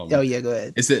Oh yeah, go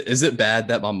ahead. Is it bad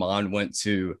that my mind went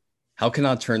to how can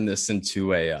I turn this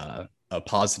into a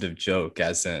positive joke?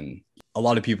 As in, a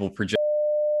lot of people project.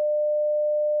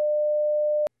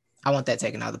 I want that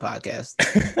taken out of the podcast.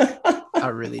 I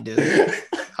really do.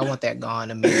 I want that gone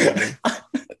immediately.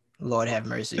 Lord have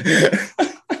mercy.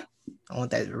 I want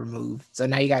that removed. So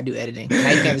now you gotta do editing. Now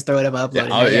you can't just throw it up and upload it.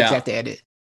 Now you actually have to edit.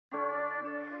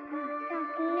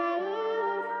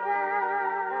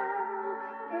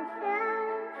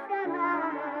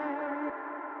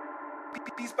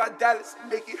 Beats by Dallas,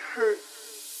 make it hurt.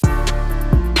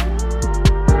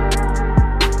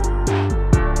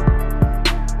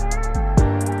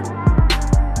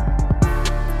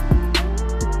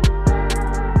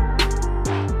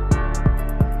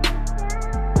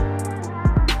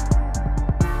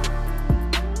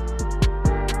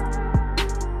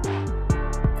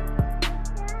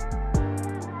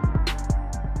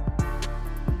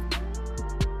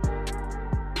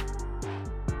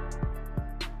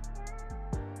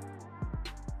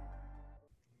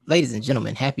 Ladies and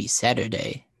gentlemen, happy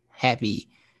Saturday. Happy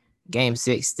Game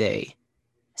 6 day.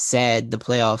 Sad the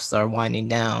playoffs are winding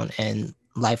down and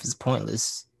life is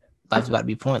pointless. Life's about to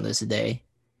be pointless today.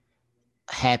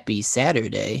 Happy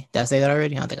Saturday. Did I say that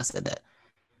already? I don't think I said that.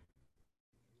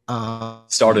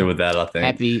 Started with that, I think.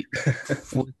 Happy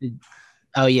 4th of,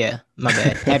 oh yeah, my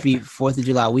bad. Happy 4th of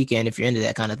July weekend if you're into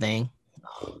that kind of thing.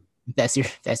 That's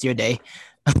your day.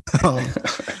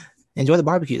 Enjoy the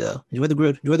barbecue though. Enjoy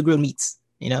the grilled meats.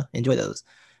 You know, enjoy those.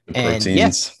 And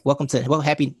yes, welcome to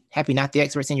happy not the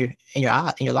experts in your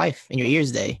life, in your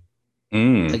ears day.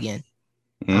 Again.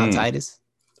 I'm Titus.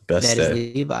 Best that day.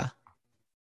 Is Levi.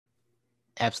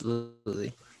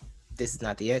 Absolutely. This is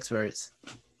not the experts.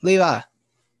 Levi.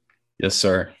 Yes,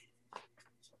 sir.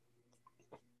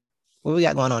 What we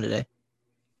got going on today?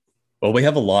 Well, we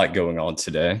have a lot going on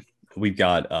today. We've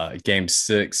got Game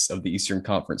 6 of the Eastern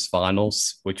Conference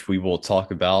Finals, which we will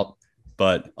talk about.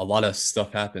 But a lot of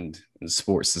stuff happened in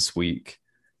sports this week.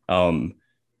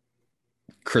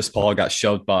 Chris Paul got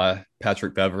shoved by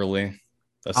Patrick Beverly.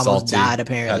 Almost died,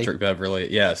 apparently. Patrick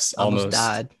Beverly, yes, almost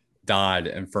died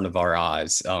in front of our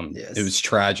eyes. Yes. It was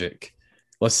tragic.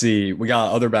 Let's see. We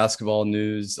got other basketball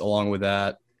news along with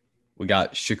that. We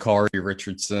got Sha'Carri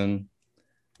Richardson.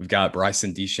 We've got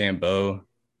Bryson DeChambeau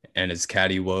and his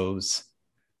caddy woes.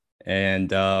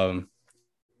 And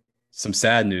some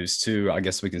sad news, too. I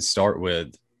guess we can start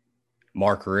with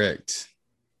Mark Richt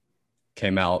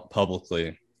came out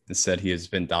publicly and said he has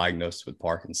been diagnosed with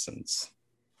Parkinson's.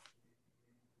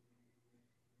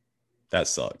 That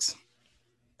sucks.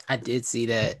 I did see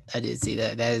that.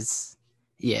 That's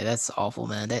awful,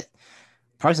 man. That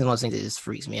Parkinson's one thing that just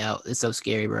freaks me out. It's so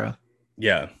scary, bro.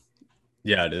 Yeah,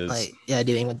 it is. Like, yeah,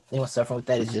 dude, anyone suffering with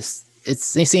that is just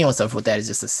seeing anyone suffer with that is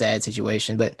just a sad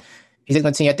situation. But he's going to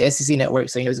continue at the SEC network,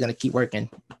 so he's going to keep working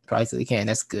probably till he can.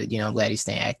 That's good. I'm glad he's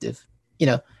staying active.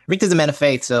 Rick is a man of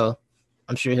faith, so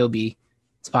I'm sure he'll be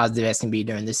as positive as can be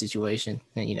during this situation.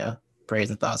 And prayers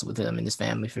and thoughts with him and his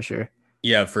family for sure.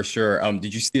 Yeah, for sure.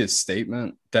 Did you see his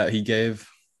statement that he gave?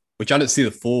 Which I didn't see the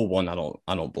full one. I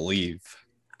don't believe.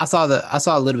 I saw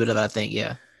a little bit of it, I think.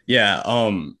 Yeah. Yeah.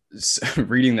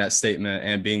 Reading that statement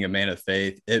and being a man of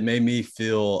faith, it made me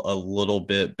feel a little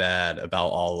bit bad about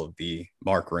all of the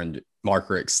Mark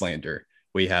Richt slander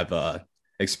we have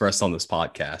expressed on this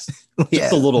podcast.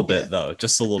 Just a little bit, though.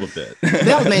 Just a little bit.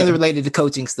 That was mainly related to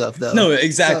coaching stuff, though. No,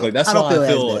 exactly. So that's why I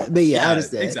feel. But yeah, I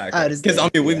understand. Exactly.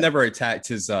 Because we've never attacked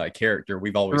his character.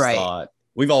 We've always thought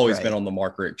we've always been on the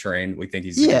Mark Richt train. We think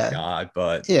he's a good guy,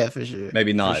 but for sure,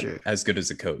 maybe not as good as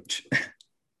a coach.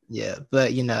 Yeah,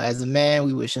 but as a man,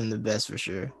 we wish him the best for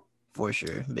sure. But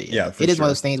it is one of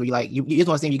those things where you it's one of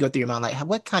those things you go through your mind like,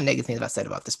 what kind of negative things have I said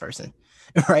about this person?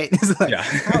 Right? It's like,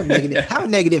 how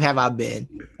negative have I been?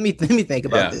 Let me think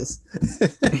about this.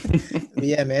 But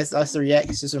yeah, man, it's us to react.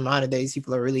 It's just a reminder that these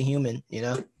people are really human,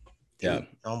 Yeah.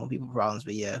 Normal people problems,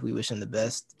 but yeah, we wish them the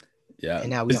best. Yeah. And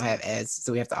now we don't have ads,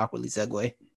 so we have to awkwardly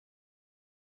segue.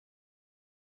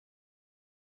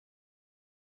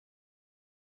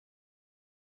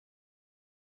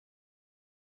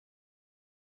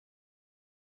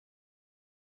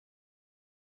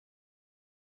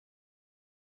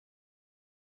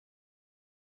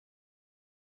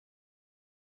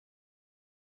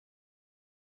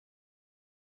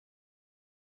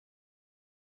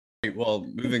 Well,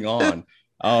 moving on.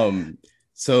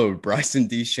 So Bryson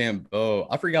DeChambeau,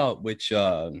 I forgot which.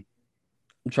 I'm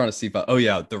trying to see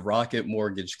if the Rocket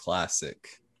Mortgage Classic.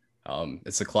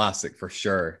 It's a classic for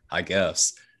sure, I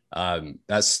guess.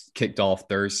 That's kicked off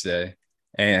Thursday,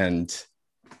 and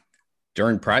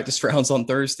during practice rounds on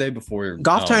Thursday before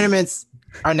golf tournaments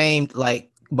are named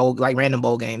like bowl, like random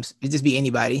bowl games. It'd just be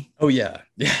anybody. Oh yeah,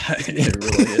 it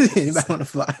really is. Anybody want to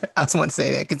fly? I just want to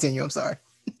say that. Continue. I'm sorry.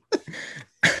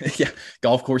 Yeah,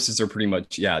 golf courses are pretty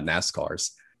much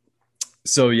NASCARs.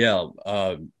 So yeah,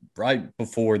 right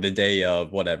before the day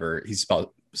of whatever he's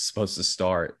supposed to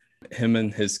start, him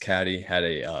and his caddy had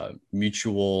a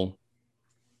mutual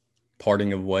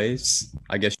parting of ways,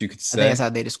 I guess you could say. I think that's how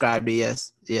they described it.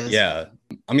 Yes. Yeah,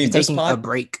 I mean, taking a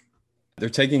break. They're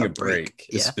taking a break.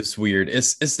 Yeah. It's weird.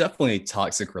 It's definitely a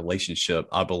toxic relationship,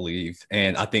 I believe,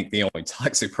 and I think the only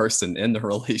toxic person in the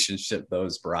relationship though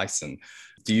is Bryson.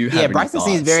 Do you have? Yeah, Bryson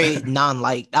seems very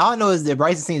non-liked. All I know is that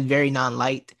Bryson seems very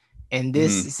non-liked, and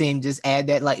this seemed just add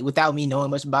that, like, without me knowing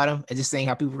much about him and just seeing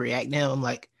how people react to him. I'm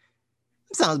like,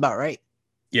 that sounds about right.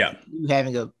 Yeah, you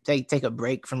having a take a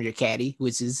break from your caddy,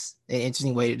 which is an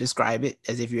interesting way to describe it,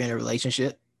 as if you're in a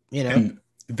relationship. And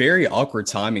very awkward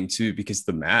timing too, because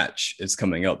the match is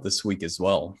coming up this week as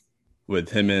well with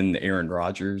him and Aaron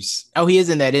Rodgers. Oh, he is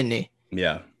in that, isn't he?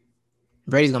 Yeah,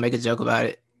 Brady's gonna make a joke about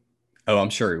it. Oh, I'm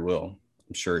sure he will.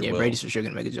 Yeah, Brady's for sure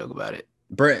gonna make a joke about it.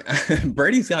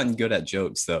 Brady's gotten good at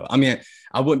jokes, though. I mean,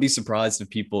 I wouldn't be surprised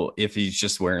if he's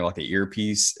just wearing like an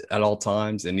earpiece at all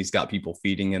times, and he's got people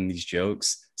feeding him these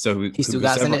jokes. So he still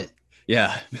got in it.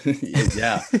 Yeah,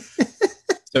 yeah.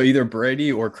 So either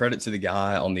Brady or credit to the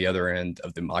guy on the other end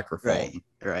of the microphone.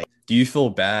 Right. Do you feel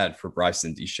bad for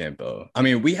Bryson DeChambeau? I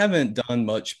mean, we haven't done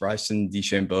much Bryson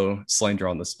DeChambeau slander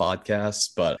on this podcast,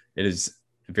 but it is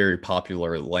a very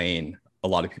popular lane a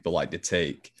lot of people like to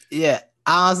take. Yeah,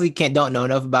 I honestly don't know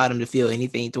enough about him to feel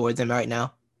anything towards him right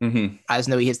now. Mm-hmm. I just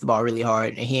know he hits the ball really hard,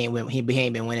 and he ain't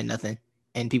been winning nothing.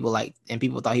 And people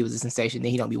thought he was a sensation.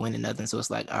 Then he don't be winning nothing. So it's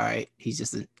like, all right, he's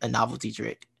just a novelty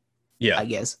trick. Yeah, I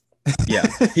guess. Yeah,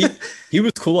 he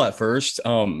was cool at first.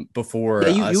 Before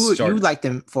you liked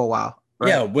him for a while, right?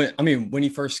 Yeah, when he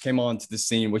first came onto the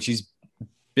scene, which he's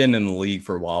been in the league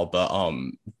for a while, but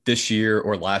this year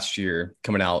or last year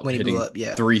coming out when hitting blew up,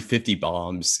 350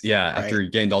 bombs, after he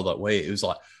gained all that weight, it was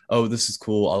like, oh, this is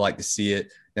cool. I like to see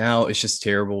it. Now it's just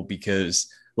terrible because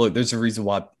look, there's a reason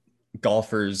why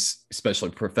golfers,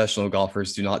 especially professional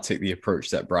golfers, do not take the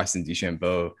approach that Bryson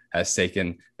DeChambeau has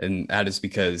taken, and that is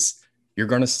because you're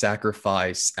going to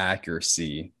sacrifice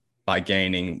accuracy by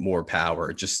gaining more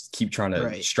power. Just keep trying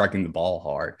to striking the ball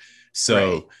hard.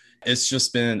 So it's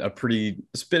been a pretty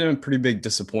big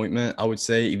disappointment, I would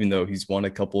say, even though he's won a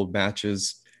couple of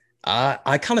matches.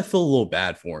 I kind of feel a little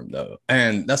bad for him though.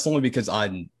 And that's only because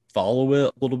I follow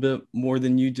it a little bit more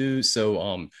than you do.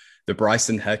 So the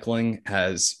Bryson heckling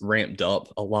has ramped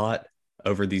up a lot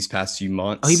over these past few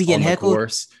months. Oh, he be getting heckled?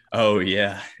 Course. Oh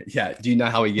yeah. Yeah. Do you know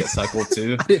how he gets heckled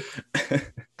too?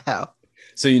 How?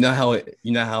 So you know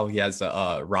how he has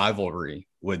a rivalry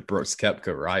with Brooks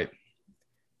Koepka, right?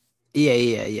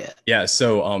 Yeah.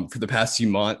 So for the past few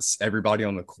months, everybody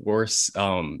on the course,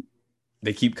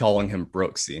 they keep calling him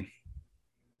Brooksy.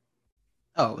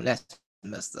 Oh, that's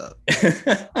messed up.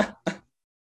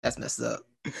 That's messed up.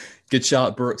 Good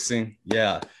shot, Brooksy.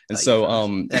 Yeah.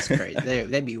 And that's crazy.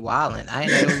 They'd be wilding. I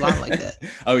ain't never wild like that.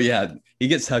 Oh yeah, he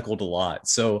gets heckled a lot.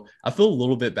 So I feel a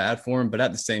little bit bad for him, but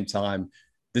at the same time,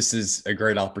 this is a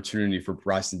great opportunity for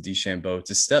Bryson DeChambeau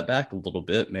to step back a little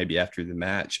bit, maybe after the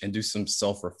match, and do some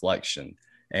self-reflection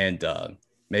and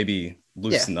maybe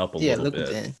loosen up a little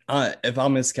bit. If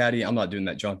I'm his caddy, I'm not doing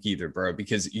that junk either, bro,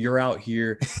 because you're out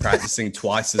here practicing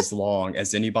twice as long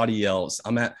as anybody else.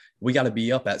 We got to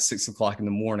be up at 6 o'clock in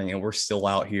the morning, and we're still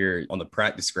out here on the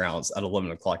practice grounds at 11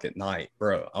 o'clock at night,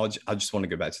 bro. I just want to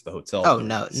go back to the hotel. Oh,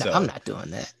 no, I'm not doing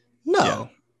that. No. Yeah.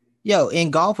 Yo, in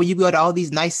golf, when you go to all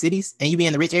these nice cities and you be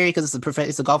in the rich area because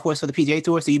it's a golf course for the PGA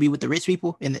Tour, so you be with the rich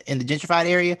people in the gentrified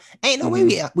area. Ain't no way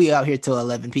we out here till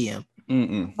 11 p.m.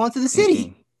 Going to the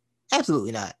city.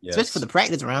 Absolutely not. Yes. Especially for the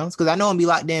practice rounds, because I know I'm be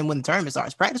locked in when the tournament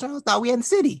starts. Practice rounds, thought we in the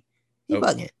city. He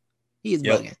bugging. He is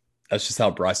bugging. That's just how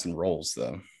Bryson rolls,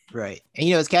 though. Right. And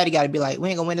his caddy got to be like, we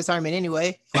ain't gonna win this tournament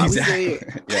anyway. Why exactly. We still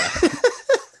here? Yeah.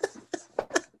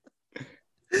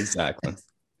 Exactly.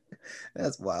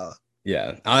 That's wild.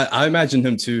 Yeah, I imagine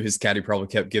him too. His caddy probably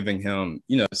kept giving him,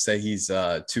 say he's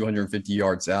 250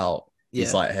 yards out. Yeah.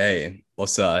 He's like, hey,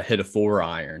 let's hit a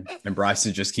 4-iron. And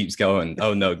Bryson just keeps going,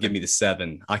 oh no, give me the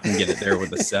 7. I can get it there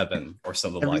with a 7 or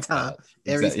something every like time.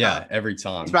 that. Every time. Yeah, every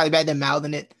time. He's probably back there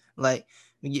mouthing it. Like,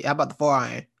 how about the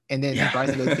 4-iron? And then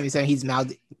Bryson goes, give me 7. He's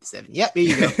mouthed 7. Yep, here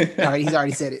you go. He's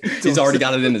already said it. He's already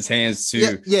got it in his hands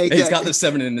too. Yeah, exactly. He's got the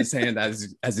 7 in his hand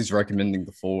as he's recommending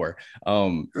the 4.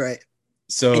 Right.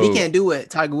 So and he can't do what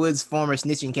Tiger Woods' former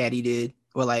snitching caddy did.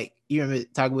 Or like, you remember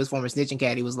Tiger Woods' former snitching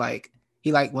caddy was like,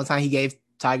 one time he gave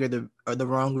Tiger the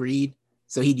wrong read,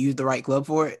 so he'd use the right club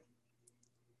for it.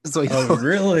 So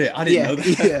really? I didn't know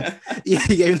that. Yeah,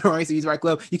 he gave him the wrong use the right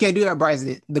club. You can't do that,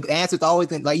 Bryson. The answer's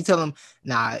always like you tell him,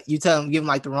 give him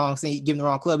like the wrong thing, give him the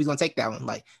wrong club. He's gonna take that one.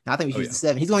 Like, I think we should use the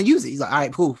 7. He's gonna use it. He's like, all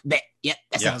right, cool, bet. Yep,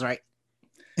 that sounds right.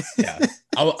 Yeah,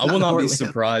 I will not be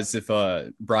surprised if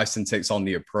Bryson takes on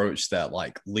the approach that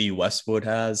like Lee Westwood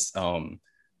has,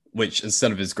 which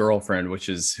instead of his girlfriend, which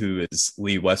is who is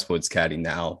Lee Westwood's caddy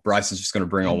now, Bryson's just going to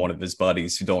bring on one of his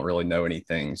buddies who don't really know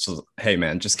anything. So, hey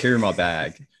man, just carry my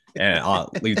bag and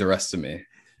I'll leave the rest to me.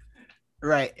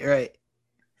 Right.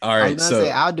 All right, so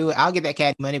I'll do it. I'll get that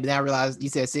caddy money, but then I realized you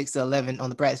said 6 to 11 on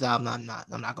the practice. I'm not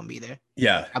going to be there.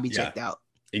 Yeah, I'll be checked out.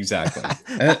 Exactly.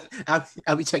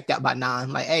 I'll be checked out by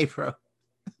 9. Like, hey, bro.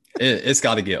 It's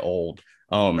got to get old.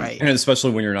 Right. And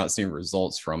especially when you're not seeing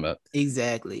results from it.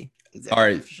 Exactly. All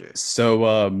right. For sure.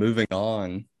 So moving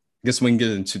on, I guess we can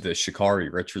get into the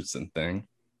Sha'Carri Richardson thing.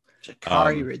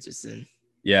 Sha'Carri Richardson.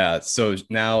 Yeah. So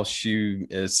now she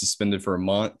is suspended for a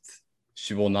month.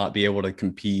 She will not be able to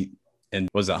compete in,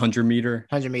 was it 100 meter?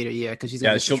 100 meter, yeah, because she's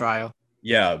going to trial.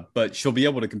 Yeah, but she'll be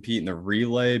able to compete in the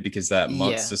relay because that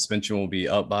month's suspension will be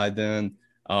up by then.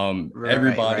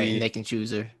 Everybody, right. And they can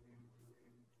choose her.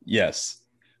 Yes.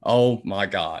 Oh my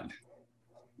God.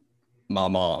 My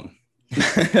mom.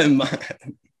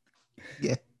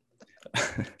 Yeah.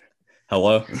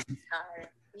 Hello. Can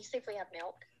you see if we have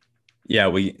milk? Yeah,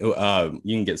 you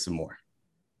can get some more.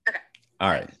 Okay. All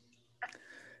right.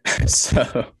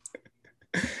 So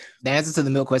the answer to the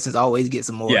milk question is always get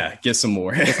some more. Yeah, get some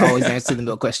more. It's always the answer to the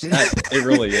milk question. It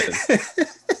really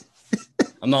is.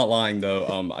 I'm not lying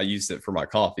though. I used it for my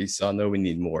coffee, so I know we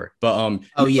need more. But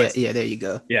yeah, there you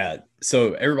go. Yeah.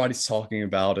 So everybody's talking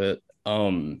about it.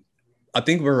 I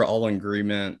think we're all in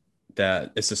agreement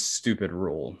that it's a stupid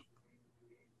rule.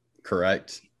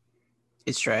 Correct?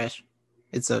 It's trash.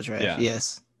 It's so trash. Yeah.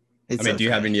 Yes. Do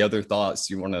you have any other thoughts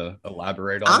you want to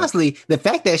elaborate on? Honestly, the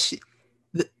fact that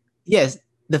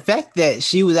the fact that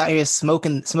she was out here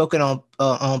smoking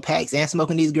on packs and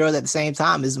smoking these girls at the same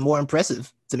time is more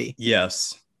impressive to me.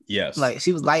 Yes. Like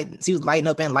she was lighting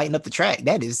up the track.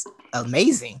 That is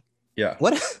amazing. Yeah.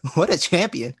 What a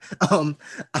champion. I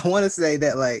want to say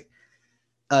that like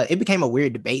it became a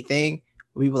weird debate thing.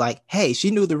 We were like, hey,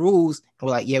 she knew the rules. And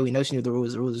we're like, yeah, we know she knew the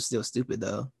rules. The rules are still stupid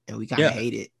though, and we kind of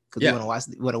hate it because we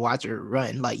want to watch her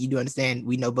run. Like, you do understand,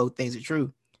 we know both things are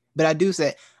true. But I do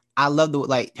say I love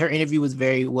her interview was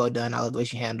very well done. I love the way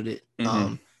she handled it.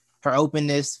 Mm-hmm. Her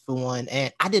openness for one,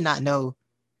 and I did not know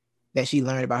that she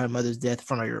learned about her mother's death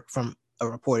from a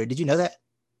reporter. Did you know that?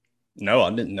 No, I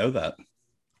didn't know that.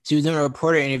 She was doing a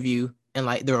reporter interview, and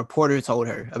like the reporter told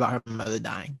her about her mother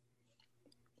dying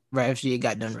right after she had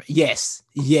got done. Yes.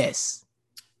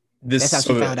 That's how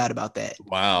she found out about that.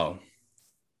 Wow.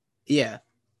 Yeah.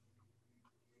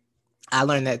 I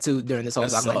learned that too during this whole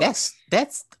time. Like,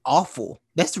 that's awful.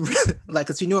 That's really, like,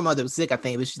 because she knew her mother was sick, I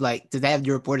think, but she's like, to have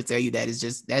your reporter tell you that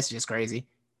that's just crazy.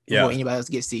 Yeah. Before anybody else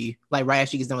gets to you. Like, right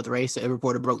after she gets done with the race, a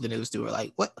reporter broke the news to her.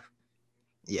 Like, what?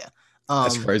 Yeah.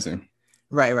 That's crazy.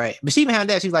 Right. But she even had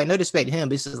that. She was like, no disrespect to him.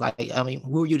 But it's just like, I mean,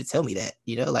 who are you to tell me that?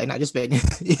 You know, like, not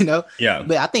disrespect, Yeah.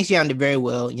 But I think she handled it very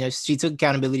well. You know, she took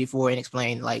accountability for it and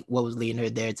explained like what was leading her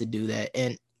there to do that.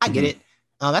 And I get it.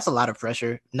 That's a lot of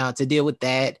pressure. Now to deal with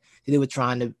that, to deal with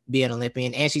trying to be an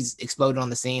Olympian, and she's exploded on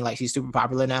the scene. Like, she's super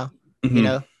popular now. You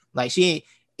know, like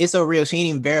it's so real. She ain't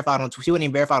even verified she wasn't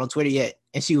even verified on Twitter yet,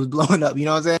 and she was blowing up. You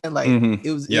know what I'm saying? Like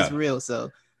it's real.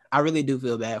 So I really do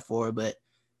feel bad for her, but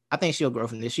I think she'll grow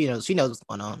from this. She knows what's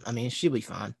going on. I mean, she'll be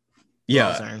fine.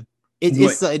 Yeah.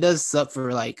 It does suck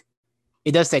for like,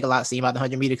 it does take a lot of steam out the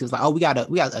 100 meters because like, oh, we got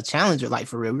a challenger, like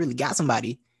for real. We really got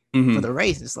somebody for the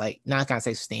race. It's like, now it kind of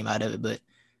takes steam out of it, but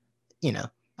you know,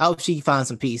 I hope she finds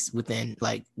some peace within,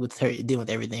 like, with her dealing with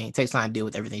everything. It takes time to deal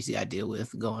with everything she got to deal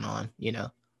with going on, you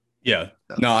know? Yeah.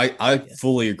 So, no, I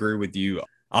fully agree with you.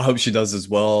 I hope she does as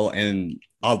well. And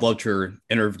I loved her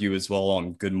interview as well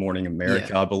on Good Morning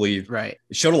America, I believe. Right.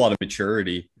 It showed a lot of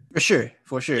maturity. For sure.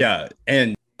 Yeah.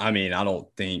 And I mean, I don't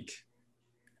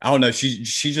know. She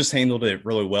just handled it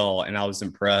really well. And I was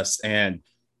impressed. And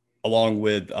along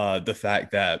with the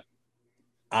fact that,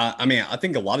 I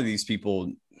think a lot of these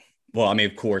people, well, I mean,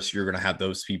 of course, you're going to have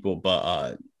those people,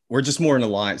 but we're just more in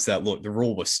alliance that, look, the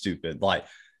rule was stupid. Like,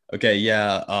 okay,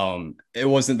 yeah, it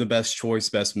wasn't the best choice,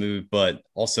 best move, but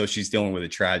also she's dealing with a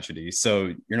tragedy.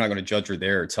 So you're not going to judge her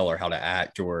there or tell her how to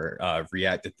act or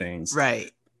react to things. Right.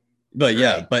 But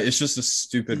yeah, but it's just a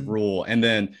stupid rule. And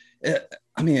then,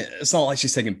 it's not like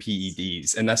she's taking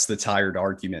PEDs, and that's the tired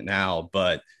argument now.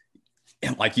 But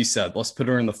like you said, let's put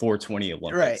her in the 420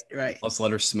 Olympics. Right. Let's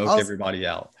let her smoke everybody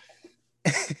out.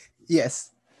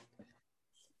 Yes.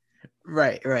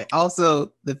 Right.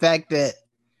 Also, the fact that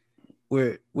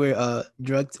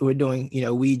we're doing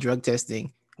weed drug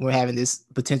testing. We're having this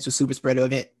potential super spreader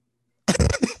event.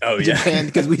 Oh in Japan,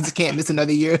 because we just can't miss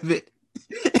another year of it.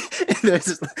 They're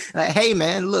just like, hey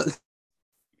man, look,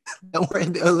 don't worry.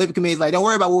 The Olympic Committee's like, don't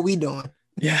worry about what we doing.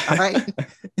 Yeah. All right.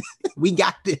 We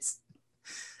got this.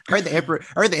 I heard the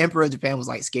emperor of Japan was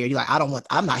like scared. He's like,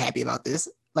 I'm not happy about this.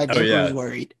 Like the emperor was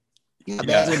worried.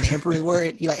 That's when the emperor is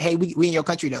worried. He's like, hey, we in your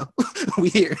country though. We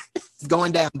here. It's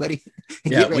going down, buddy.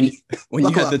 Yeah, when you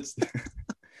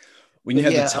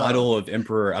had the title of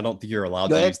emperor, I don't think you're allowed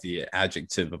to use the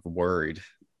adjective of worried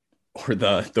or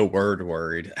the word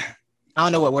worried. I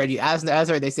don't know what word you asked. I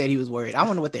heard they said he was worried. I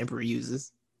wonder what the emperor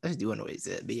uses. I just do know what he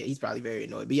said. But yeah, he's probably very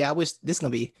annoyed. But yeah, I wish this is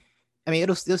gonna be. I mean,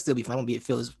 it'll still be fun. It won't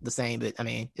feel the same, but I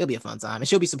mean, it'll be a fun time, and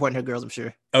she'll be supporting her girls, I'm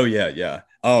sure. Oh yeah.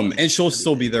 And she'll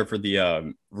still be there for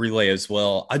the relay as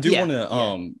well. I do want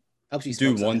to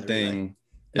do one thing.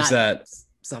 Is that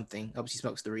something? I hope she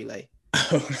smokes the relay.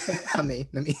 I mean,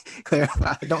 let me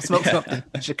clarify. Don't smoke something,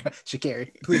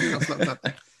 Sha'Carri. Please don't smoke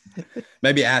something.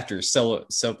 Maybe after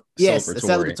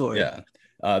celebratory.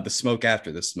 Yeah. The smoke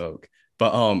after the smoke.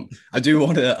 But I do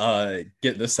want to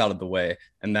get this out of the way,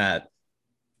 and that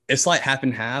it's like half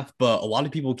and half, but a lot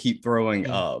of people keep throwing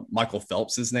Michael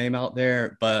Phelps's name out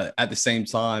there, but at the same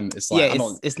time, it's like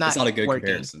it's not a good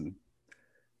comparison.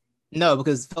 No,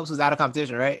 because Phelps was out of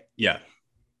competition, right? Yeah.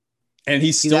 And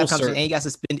he's still and he got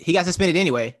suspended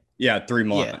anyway. Yeah, 3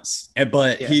 months. Yeah.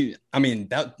 But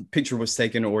that picture was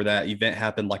taken, or that event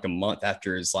happened like a month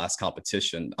after his last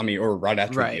competition. I mean, or right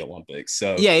after the Olympics.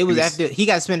 So yeah, it was after he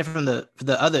got suspended from the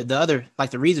other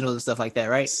like the regionals and stuff like that,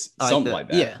 right? Something like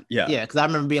that. Yeah. Because I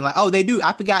remember being like, oh, they do.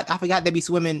 I forgot they be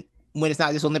swimming when it's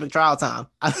not just Olympic trial time.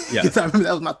 I remember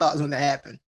that was my thoughts when that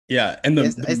happened. Yeah, and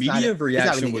the media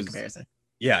reaction was comparison.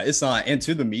 Yeah, it's not. And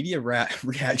to the media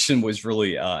reaction was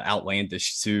really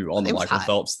outlandish too on the Michael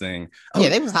Phelps thing. Yeah,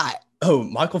 they was hot. Oh,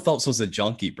 Michael Phelps was a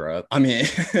junkie, bro. I mean,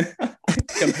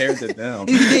 compared to them.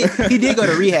 He did go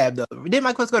to rehab, though. Did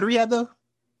Michael Phelps go to rehab, though?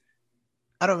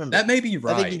 I don't remember. That may be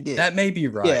right. I think he did. That may be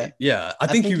right. Yeah. I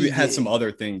think he had some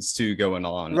other things, too, going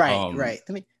on. Right. Let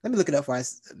me look it up before I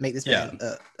make this man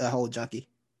a whole junkie.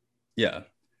 Yeah.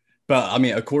 But, I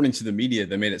mean, according to the media,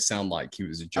 they made it sound like he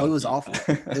was a junkie. Oh, it was awful.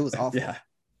 It was awful. Yeah.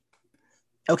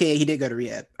 Okay, he did go to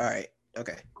rehab. All right.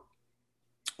 Okay.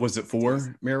 Was it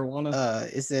for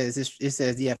marijuana? It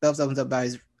says Phelps opens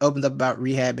up about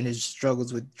rehab and his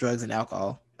struggles with drugs and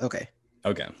alcohol. Okay.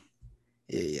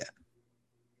 Yeah.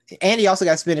 And he also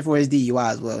got suspended for his DUI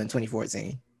as well in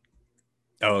 2014.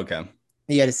 Oh, okay.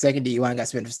 He had his second DUI and got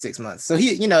suspended for 6 months. So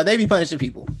they be punishing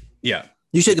people. Yeah.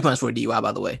 You should get punished for a DUI,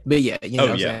 by the way. But yeah, you know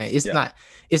what I'm saying?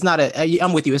 It's not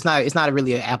I'm with you. It's not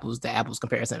really an apples to apples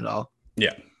comparison at all.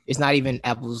 Yeah. It's not even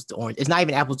apples to orange. It's not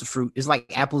even apples to fruit. It's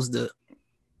like apples to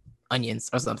onions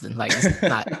or something. Like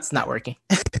it's not working.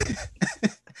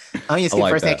 Onions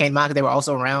first thing that came to mind because they were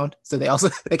also round, so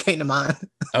they came to mind.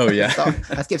 Oh yeah. So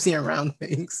I kept seeing round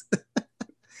things.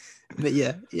 But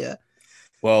yeah.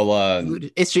 Well,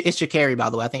 it's Sha'Carri,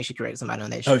 by the way. I think she corrected somebody on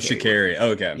that. Sha'Carri.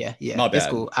 Okay. Yeah. My bad. It's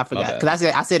cool. I forgot because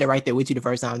I said it right there with you the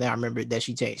first time. Then I remembered that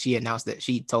she announced that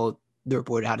she told the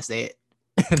reporter how to say it.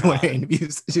 In one of her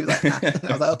interviews, she was like, nah.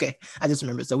 I was like, okay, I just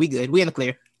remembered. So we good. We in the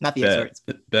clear. Not the experts.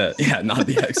 Yeah, not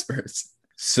the experts.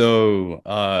 So,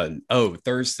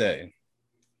 Thursday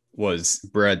was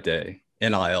bread day,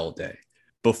 NIL day.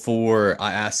 Before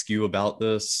I ask you about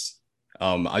this,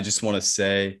 I just want to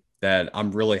say that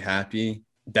I'm really happy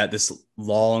that this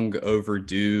long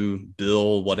overdue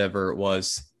bill, whatever it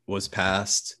was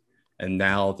passed. And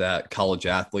now that college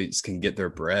athletes can get their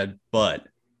bread, but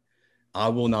I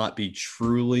will not be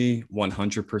truly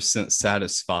 100%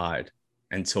 satisfied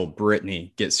until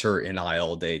Brittany gets her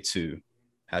NIL day too.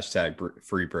 #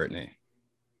 free Brittany.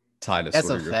 Titus, what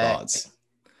are your thoughts?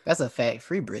 That's a fact.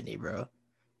 Free Brittany, bro.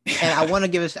 And I want to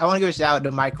give a shout out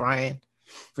to Mike Ryan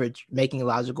for making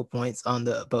logical points on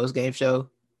the post game show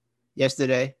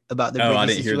yesterday about the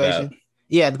Brittany situation. I didn't hear that.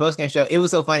 Yeah, the post game show. It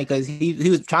was so funny because he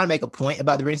was trying to make a point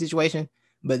about the Brittany situation,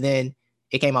 but then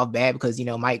it came off bad because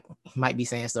Mike might be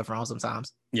saying stuff wrong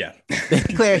sometimes. Yeah.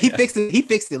 Claire, he fixed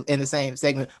it in the same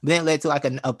segment, but then it led to like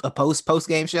a post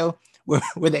game show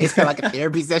where they had like a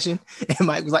therapy session, and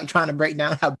Mike was like trying to break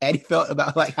down how bad he felt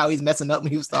about like how he's messing up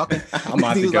when he was talking. I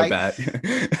might have to go back.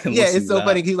 Yeah, it's so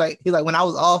funny. He's like when I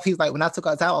was off, he's like when I took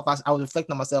our time off, I was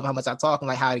reflecting on myself how much I talk and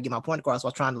like how to get my point across. So I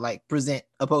was trying to like present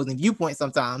opposing viewpoints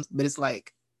sometimes, but it's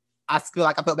like I feel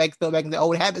like I fell back in the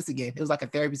old habits again. It was like a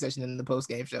therapy session in the post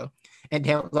game show, and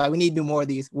Dan was like, "We need to do more of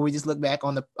these, where we just look back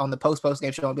on the post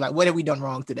game show and be like, what have we done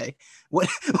wrong today? What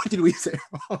did we say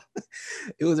wrong?"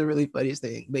 It was a really funniest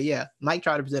thing. But yeah, Mike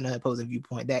tried to present an opposing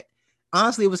viewpoint that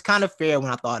honestly, it was kind of fair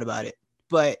when I thought about it,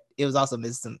 but it was also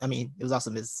missing some. I mean, it was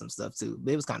also missing some stuff too.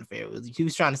 But it was kind of fair. He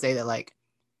was trying to say that like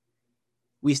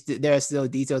there are still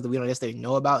details that we don't necessarily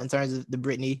know about in terms of the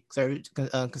Britney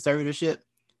conservatorship.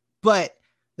 But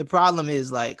the problem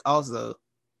is like also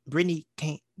Britney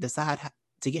can't decide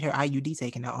to get her IUD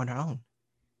taken out on her own.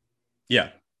 Yeah,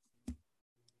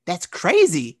 that's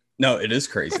crazy. No, it is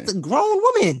crazy. That's a grown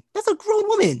woman.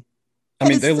 I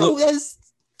mean, that's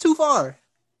too far.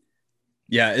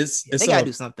 Yeah, they gotta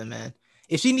do something, man.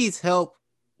 If she needs help,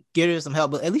 get her some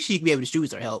help. But at least she can be able to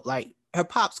choose her help. Like her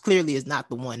pops clearly is not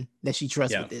the one that she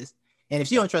trusts with this. And if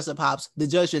she don't trust her pops, the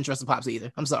judge shouldn't trust the pops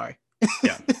either. I'm sorry.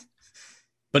 Yeah,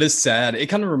 but it's sad. It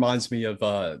kind of reminds me of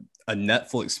a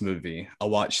Netflix movie I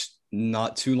watched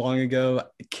not too long ago.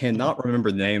 I cannot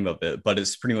remember the name of it, but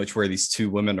it's pretty much where these two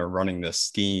women are running this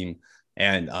scheme,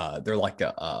 and they're like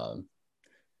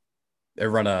they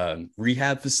run a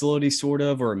rehab facility sort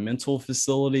of, or a mental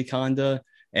facility kind of.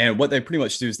 And what they pretty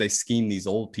much do is they scheme these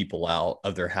old people out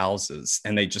of their houses,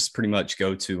 and they just pretty much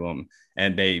go to them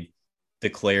and they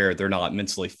declare they're not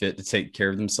mentally fit to take care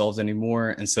of themselves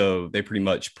anymore. And so they pretty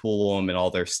much pull them and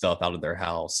all their stuff out of their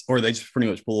house, or they just pretty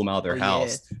much pull them out of their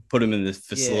house, put them in the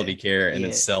facility care, and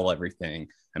then sell everything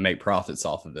and make profits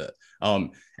off of it.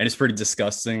 And it's pretty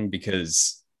disgusting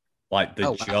because like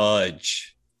the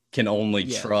judge can only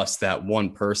trust that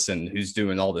one person who's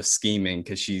doing all the scheming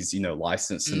because she's,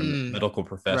 licensed and a medical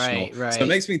professional. Right. So it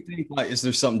makes me think, like, is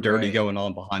there something dirty going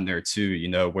on behind there too,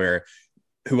 where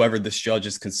whoever this judge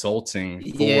is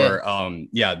consulting for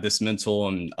this mental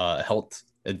and health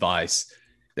advice,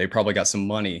 they probably got some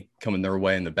money coming their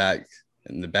way in the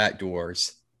back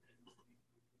doors.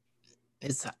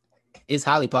 It's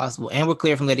highly possible. And we're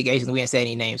clear from litigation. We ain't say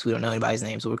any names. We don't know anybody's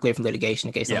names. So we're clear from litigation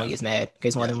in case someone gets mad, in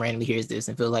case one of them randomly hears this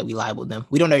and feels like we libeled them.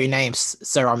 We don't know your names,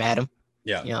 sir or madam.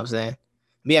 Yeah. You know what I'm saying?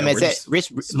 But yeah, man,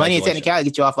 money and technicality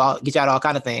get you out all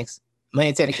kind of things.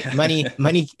 Money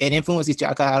and influence get you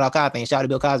out all kind of things. Shout out to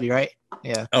Bill Cosby, right?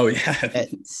 Yeah. Oh yeah.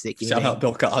 That's sick. Shout out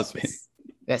Bill Cosby.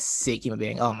 That's sick human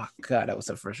being. Oh my God, that was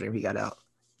so frustrating when he got out.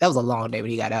 That was a long day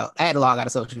when he got out. I had to log out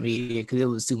of social media because it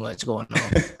was too much going on.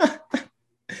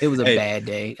 It was a bad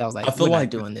day. I was like, we're not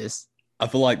doing this. I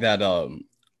feel like that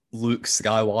Luke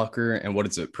Skywalker and what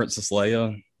is it, Princess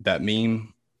Leia, that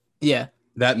meme? Yeah.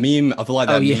 That meme, I feel like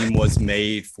that meme was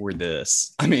made for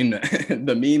this. I mean,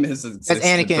 the meme has existed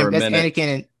for a minute.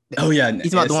 Anakin. Oh yeah,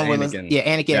 he's about the one with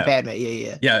Anakin and Padme.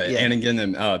 Yeah, Anakin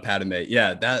and Padme.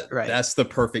 Yeah, that's the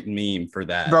perfect meme for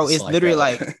that. Bro, it's like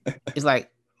literally it's like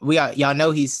y'all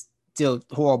know he's still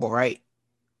horrible, right?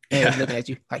 And he's looking at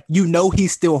you like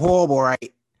he's still horrible,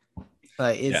 right?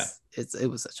 Like it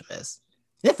was such a mess.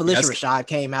 Then Felicia Rashad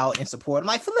came out in support. I'm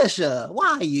like, Felicia,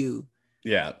 why are you?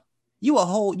 Yeah. You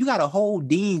got a whole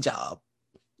dean job.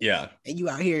 Yeah. And you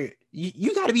out here,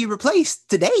 you got to be replaced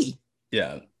today.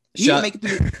 Yeah. You're not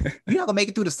gonna make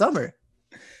it through the summer.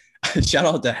 Shout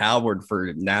out to Howard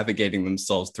for navigating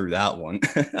themselves through that one.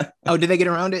 Oh, did they get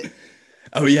around it?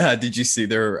 Oh yeah. Did you see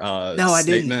their no, I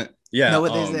statement? Didn't. Yeah. No,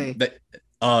 what they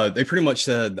say? They pretty much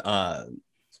said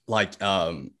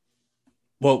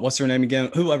what's her name again?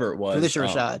 Whoever it was. Felicia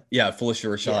Rashad. Felicia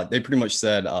Rashad. Yeah. They pretty much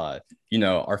said, our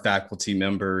faculty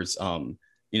members,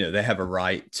 they have a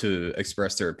right to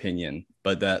express their opinion,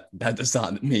 but that does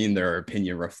not mean their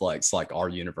opinion reflects like our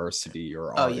university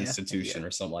or our institution or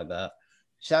something like that.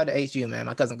 Shout out to HU, man.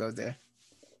 My cousin goes there.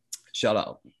 Shout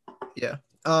out. Yeah.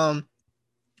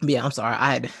 Yeah, I'm sorry.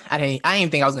 I didn't even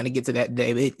think I was gonna get to that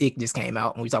day, but it just came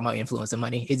out when we talking about influence and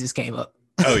money. It just came up.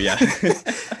 Oh yeah.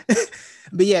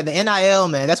 But yeah, the NIL,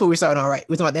 man, that's what we're starting on, right?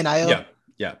 We're talking about the NIL.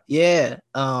 Yeah.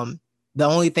 The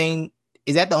only thing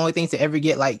is that the only thing to ever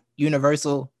get like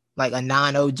universal, like a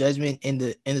 9-0 judgment in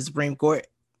the Supreme Court.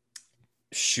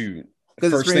 Shoot,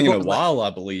 first thing in a while, I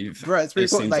believe. Bro, Supreme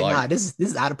Court like, nah, this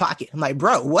is out of pocket. I'm like,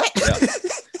 bro, what?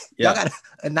 Y'all got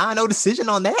a 9-0 decision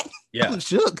on that? Yeah, I'm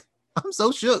shook. I'm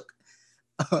so shook.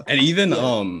 And even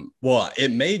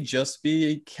it may just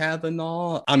be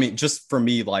Kavanaugh. I mean, just for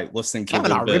me, like listening to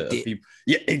Kavanaugh a little bit of people.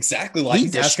 Yeah, exactly. Like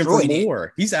he's asking for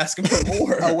more. He's asking for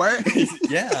more. Oh, word?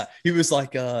 Yeah. He was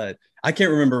like, I can't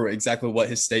remember exactly what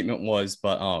his statement was,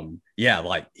 but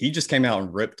like he just came out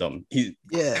and ripped them. He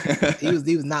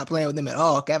was not playing with them at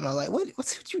all. Kavanaugh was like,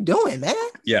 what you doing, man?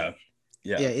 Yeah.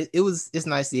 It's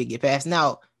nice to see it get passed.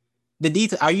 Now, the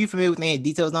detail. Are you familiar with any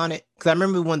details on it? Because I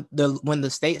remember when the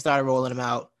state started rolling them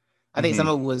out, I think some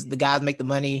of it was the guys make the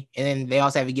money, and then they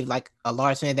also have to give like a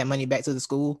large percent of that money back to the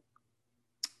school.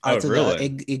 Really?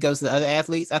 It goes to the other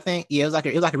athletes. I think. Yeah, it was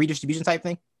like a redistribution type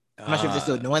thing. I'm not sure if they're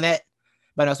still doing that,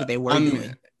 but that's what they were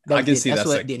doing. I can see that's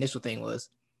what the initial thing was.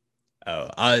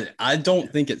 I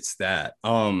don't think it's that.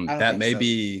 That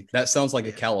maybe that sounds like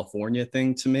a California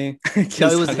thing to me. No,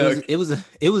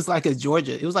 it was like a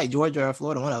Georgia. It was like Georgia or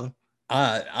Florida, one of them.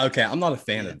 Okay, I'm not a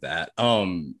fan of that.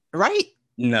 Right?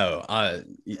 No,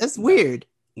 it's weird.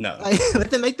 No, like,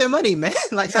 let them make their money, man.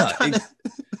 Like, how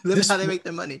they make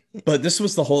their money. But this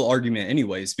was the whole argument,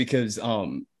 anyways, because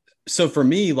so for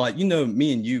me, like, you know,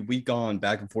 me and you, we've gone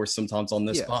back and forth sometimes on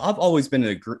this, but I've always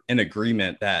been in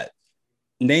agreement that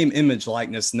name, image,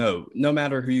 likeness, no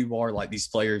matter who you are, like these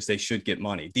players, they should get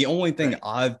money. The only thing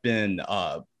I've been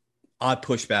I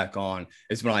push back on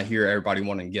is when I hear everybody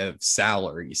wanting to give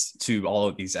salaries to all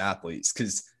of these athletes,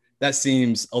 because that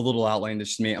seems a little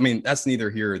outlandish to me. I mean, that's neither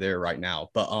here or there right now,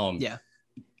 but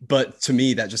but to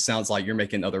me, that just sounds like you're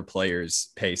making other players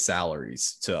pay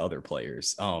salaries to other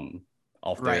players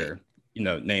off their, you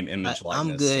know, name, image,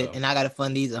 likeness. I'm good, and I got to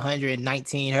fund these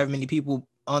 119, however many people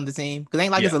on the team, because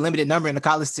ain't like it's a limited number in the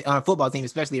college football team,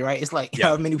 especially, right? It's like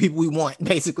however many people we want,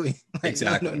 basically. Like,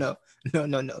 exactly. No.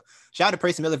 Shout out to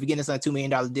Percy Miller for getting us a $2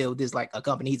 million deal with this, like, a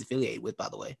company he's affiliated with, by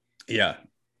the way. Yeah.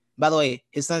 By the way,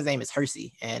 his son's name is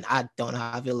Hersey, and I don't know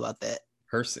how I feel about that.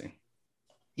 Hersey.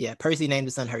 Yeah, Percy named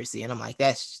his son Hersey, and I'm like,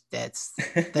 that's the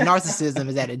narcissism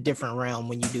is at a different realm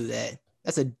when you do that.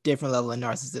 That's a different level of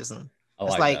narcissism.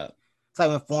 It's like that. It's like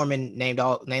when Foreman named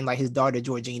like his daughter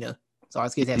Georgina. So our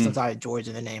kids have some type of George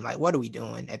in the name. Like, what are we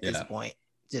doing at this point?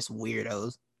 Just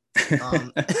weirdos.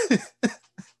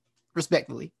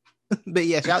 Respectfully. But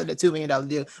yeah, shout out to the $2 million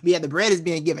deal. But yeah, the bread is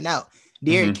being given out.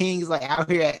 Derek King is like out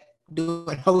here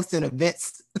hosting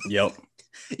events. Yep.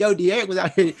 Yo, Derek was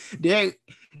out here. Derek,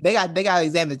 they got to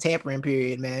examine the tampering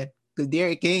period, man. Because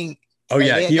Derek King. Oh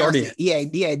yeah,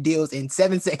 he had deals in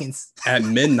 7 seconds at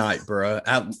midnight, bro.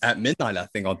 At midnight, I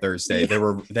think on Thursday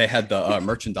they had the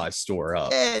merchandise store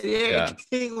up. Yeah, Derek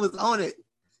King was on it.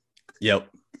 Yep.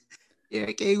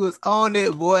 Derek King was on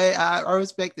it, boy. I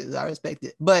respect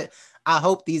it. But I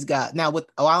hope these guys now. What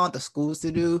I want the schools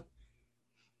to do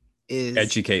is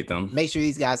educate them. Make sure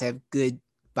these guys have good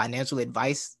financial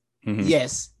advice.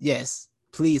 Yes.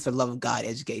 Please, for the love of God,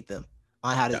 educate them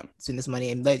on how to spend this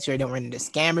money and make sure they don't run into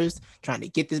scammers trying to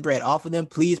get this bread off of them.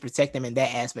 Please protect them in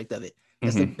that aspect of it.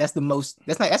 That's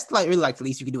like really like the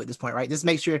least you can do at this point, right? Just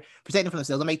make sure, protect them from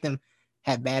themselves. Don't make them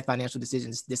have bad financial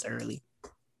decisions this early.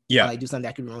 Yeah. Like do something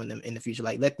that could ruin them in the future.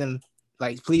 Like let them,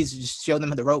 like, please just show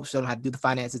them the ropes, show them how to do the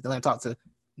finances. Let them talk to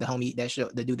the homie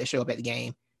the dude that showed up at the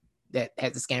game that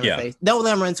has the scammer face. Don't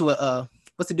let them run into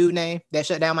what's the dude name that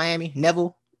shut down Miami?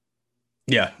 Neville.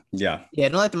 Yeah.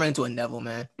 Don't let them run into a Neville,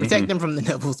 man. Protect them from the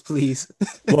Nevilles, please.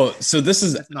 Well, so this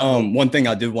is one thing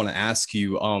I did want to ask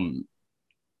you.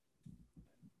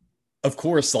 Of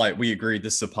course, like we agreed,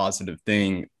 this is a positive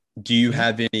thing. Do you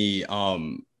have any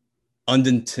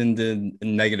unintended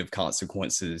negative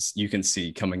consequences you can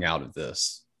see coming out of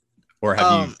this, or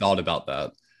have you thought about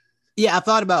that? Yeah, I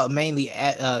thought about mainly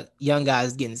young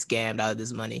guys getting scammed out of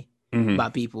this money by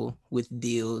people with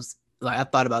deals. Like, I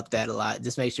thought about that a lot.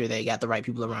 Just make sure they got the right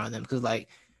people around them. Because, like,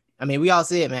 I mean, we all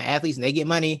see it, man. Athletes, they get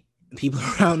money. People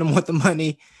around them want the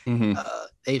money.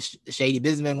 Shady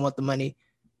businessmen want the money.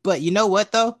 But you know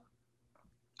what, though?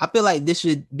 I feel like this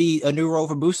should be a new role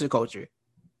for booster culture.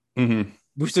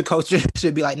 Booster culture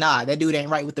should be like, nah, that dude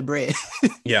ain't right with the bread.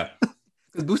 Yeah.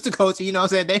 Because booster culture, you know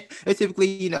what I'm saying? They're typically,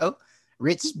 you know,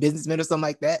 rich businessmen or something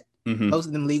like that. Most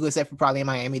of them legal, except for probably in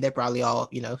Miami. They're probably all,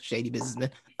 you know, shady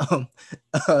businessmen.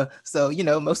 So, you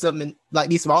know, most of them in like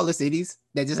these smaller cities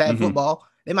that just have football,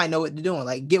 they might know what they're doing.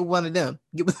 Like, get one of them,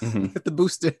 get with the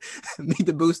booster, meet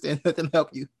the booster, and let them help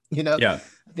you. You know,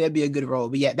 that'd be a good role.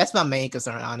 But yeah, that's my main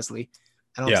concern, honestly.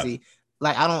 I don't see,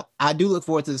 like, I do look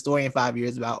forward to the story in 5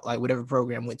 years about like whatever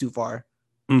program went too far,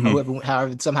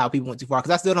 however somehow people went too far.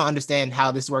 Because I still don't understand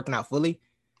how this is working out fully.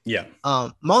 Yeah.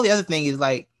 My only other thing is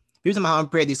like, here's how I'm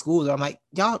prepared these schools. I'm like,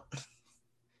 y'all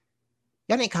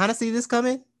didn't kind of see this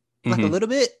coming, like a little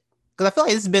bit, because I feel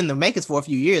like this has been the makers for a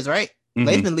few years, right?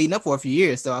 Like, it's been leading up for a few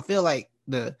years, so I feel like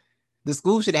the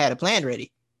school should have had a plan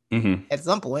ready at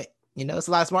some point. You know, it's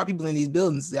a lot of smart people in these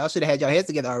buildings. Y'all should have had your heads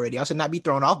together already. Y'all should not be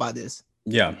thrown off by this.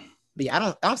 Yeah. But yeah,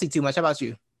 I don't see too much. How about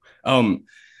you?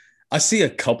 I see a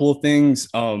couple of things.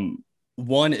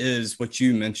 One is what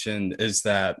you mentioned is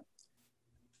that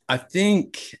I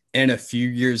think in a few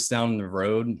years down the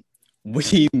road,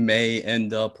 we may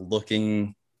end up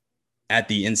looking at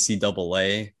the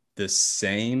NCAA the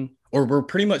same, or we're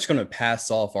pretty much going to pass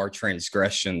off our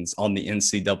transgressions on the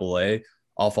NCAA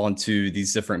off onto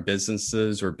these different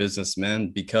businesses or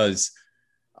businessmen, because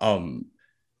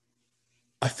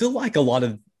I feel like a lot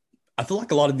of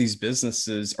these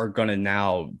businesses are going to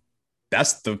now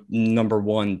that's the number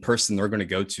one person they're going to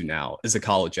go to now is a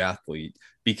college athlete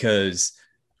because.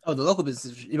 Oh, the local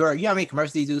business. You know how many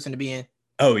commercials these dudes going to be in?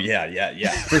 Oh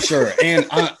yeah, for sure. And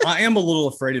I am a little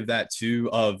afraid of that too.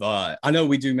 I know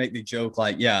we do make the joke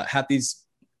like, yeah, have these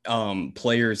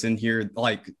players in here,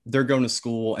 like they're going to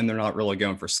school and they're not really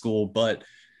going for school, but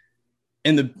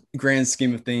in the grand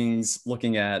scheme of things,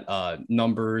 looking at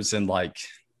numbers and like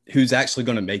who's actually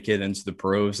going to make it into the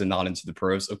pros and not into the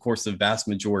pros, of course, the vast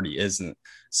majority isn't.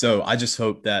 So I just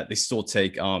hope that they still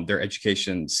take their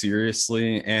education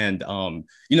seriously and,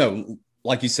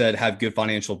 like you said, have good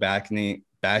financial backing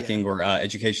or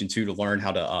education too, to learn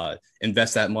how to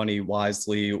invest that money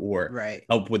wisely or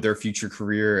help with their future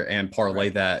career and parlay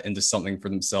that into something for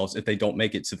themselves if they don't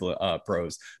make it to the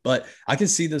pros. But I can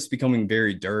see this becoming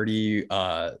very dirty,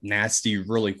 nasty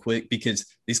really quick because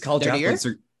these college athletes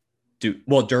are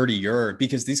dirtier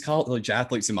because these college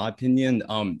athletes, in my opinion,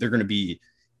 they're going to be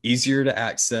easier to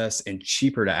access and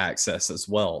cheaper to access as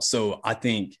well. So I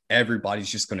think everybody's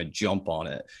just going to jump on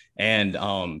it. And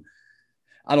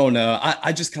I don't know.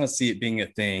 I just kind of see it being a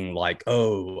thing like,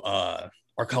 our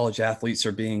college athletes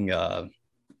are being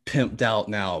pimped out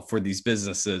now for these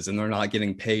businesses and they're not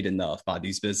getting paid enough by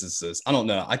these businesses. I don't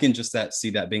know. I can just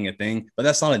see that being a thing, but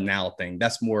that's not a now thing.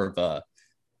 That's more of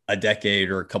a decade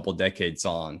or a couple decades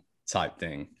on type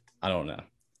thing. I don't know.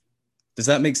 Does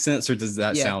that make sense or does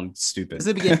that sound stupid? Because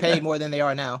they'll be getting paid more than they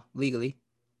are now legally.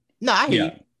 No, I hear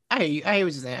you. I hear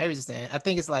what you're saying. I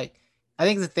think it's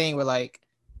a thing where like,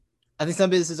 I think some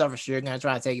businesses are for sure going to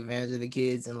try to take advantage of the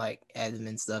kids and like add them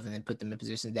and stuff and then put them in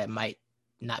positions that might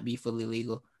not be fully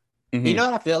legal. Mm-hmm. You know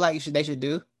what I feel like they should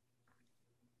do?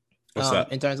 What's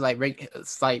that? In terms of like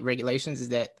slight regulations is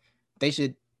that they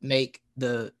should make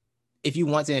if you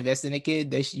want to invest in a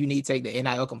kid, you need to take the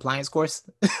NIL compliance course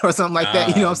or something like that.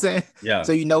 You know what I'm saying? Yeah.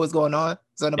 So you know what's going on.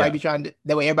 So nobody be trying to,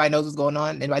 that way everybody knows what's going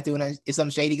on. Anybody doing if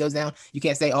something shady goes down, you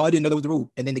can't say, oh, I didn't know there was a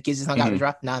rule. And then the kids just hung out and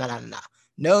dropped. No.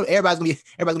 No, everybody's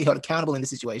gonna be held accountable in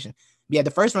this situation. But yeah,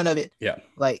 the first run of it,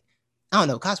 like, I don't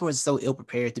know, college sports is so ill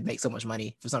prepared to make so much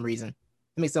money for some reason.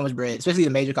 It makes so much bread, especially the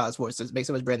major college sports. So it makes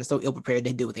so much bread and they're so ill prepared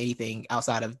to deal with anything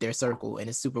outside of their circle. And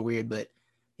it's super weird. But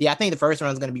yeah, I think the first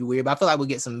run is gonna be weird, but I feel like we'll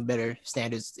get some better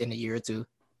standards in a year or two.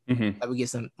 Mm-hmm. Like we get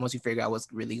some once we figure out what's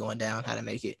really going down, how to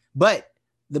make it. But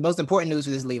the most important news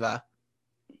for this, Levi,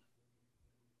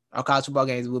 our college football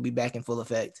games will be back in full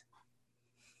effect.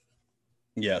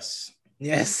 Yes.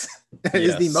 That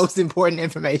is the most important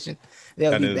information.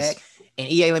 They'll be back.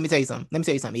 And EA, let me tell you something.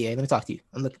 EA, let me talk to you.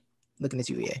 I'm looking at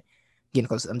you, EA. Getting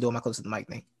close. I'm doing my close to the mic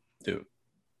thing. Dude.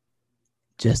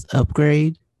 Just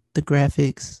upgrade the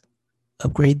graphics,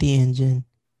 upgrade the engine,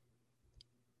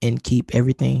 and keep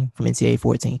everything from NCAA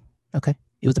 14. Okay?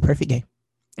 It was the perfect game.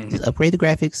 Mm-hmm. Just upgrade the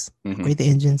graphics, upgrade the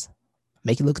engines,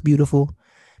 make it look beautiful,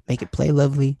 make it play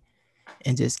lovely,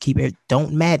 and just keep it.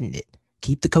 Don't Madden it.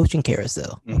 Keep the coaching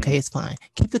carousel. Okay, it's fine.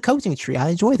 Keep the coaching tree. I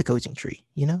enjoy the coaching tree.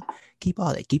 Keep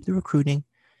all that. Keep the recruiting.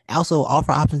 Also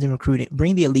offer options in recruiting.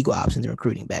 Bring the illegal options in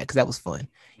recruiting back because that was fun.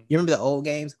 You remember the old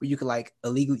games where you could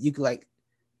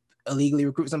illegally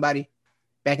recruit somebody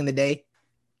back in the day?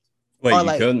 Wait,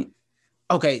 you couldn't?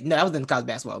 Okay, no, that was in the college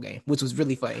basketball game, which was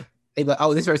really funny. They'd be like,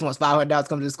 "Oh, this person wants $500 to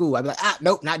come to the school." I'd be like,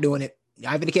 "Nope, not doing it.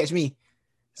 Y'all ain't gonna catch me."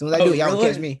 As soon as I do it, y'all will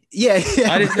catch me. Yeah.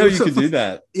 I didn't know you could do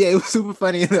that. Yeah, it was super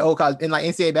funny in the old college. In like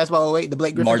NCAA basketball 08, the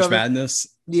Blake Griffin March cover. Madness.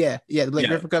 Yeah, the Blake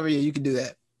Griffin cover. Yeah, you could do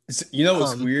that. You know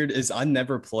what's weird is I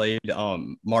never played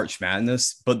March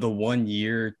Madness, but the 1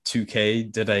 year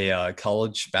 2K did a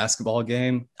college basketball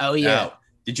game. Oh yeah.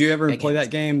 Did you ever play that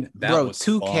game? That was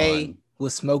 2K fun.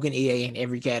 Was smoking EA in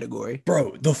every category.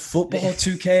 Bro, the football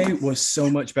 2K was so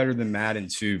much better than Madden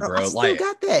 2, bro. I still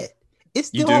got that. It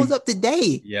still holds up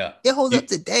today. Yeah. It holds up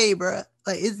today, bro.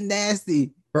 Like, it's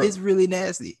nasty. Bro, it's really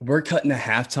nasty. We're cutting a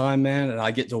halftime, man, and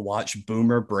I get to watch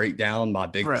Boomer break down my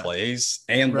big plays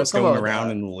and what's going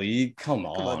around in the league. Come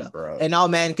on, bro. And all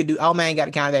man got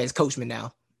to count that as Coachman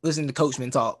now. Listen to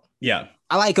Coachman talk. Yeah.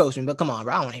 I like Coachman, but come on,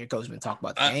 bro. I don't want to hear Coachman talk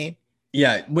about the game.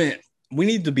 Yeah. We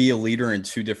need to be a leader in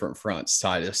two different fronts,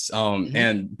 Titus.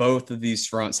 And both of these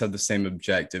fronts have the same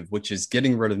objective, which is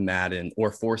getting rid of Madden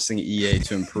or forcing EA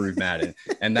to improve Madden.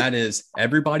 And that is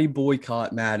everybody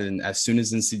boycott Madden as soon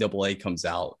as NCAA comes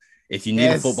out. If you need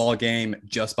a football game,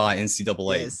 just buy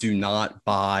NCAA. Yes. Do not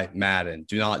buy Madden.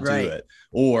 Do not do it.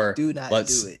 Or do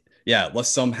it. Yeah, let's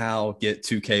somehow get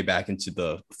 2K back into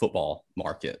the football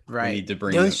market. Right. We need to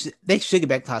bring they should get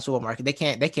back to the college football market. They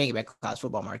can't get back to the college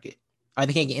football market. Or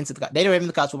they can't get into they don't have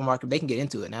the college football market. They can get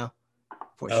into it now.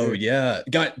 For sure. Oh yeah,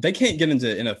 they can't get into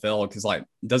NFL because like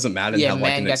it doesn't matter. Yeah, have,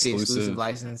 man like, got the exclusive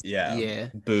license. Yeah. Yeah.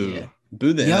 Boo. Yeah.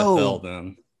 Boo the NFL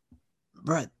then.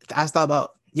 Bro, I thought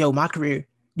about yo, my career,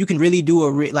 you can really do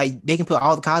like they can put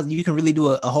all the college. You can really do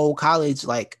a whole college,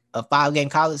 like a 5-game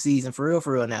college season for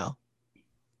real now,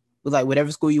 with like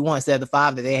whatever school you want instead of the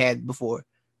 5 that they had before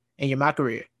in your my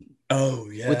career. Oh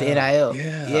yeah, with the NIL.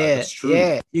 Yeah, that's true.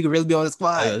 Yeah, you can really be on the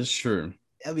squad. That's true.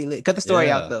 That'd be lit. Cut the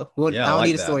story out though. I don't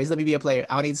need a story. Just let me be a player.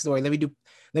 I don't need a story. Let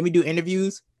me do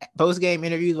interviews, post game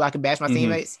interviews where I can bash my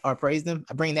teammates or praise them.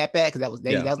 I bring that back because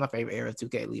that was my favorite era of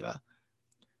 2K, Levi.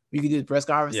 You could do the press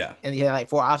conference, and you had like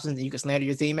 4 options, and you could slander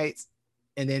your teammates,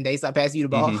 and then they start passing you the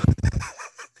ball.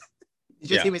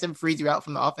 Your teammates ever freeze you out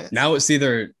from the offense? Now it's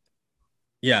either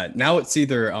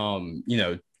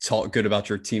talk good about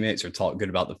your teammates or talk good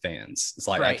about the fans. It's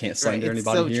like I can't slander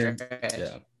anybody here. Trash.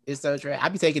 Yeah, it's so trash.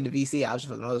 I'd be taking the VC option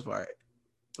for the most part.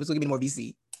 Let's go give me more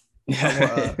VC.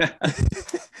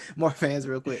 More fans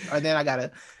real quick. Or then I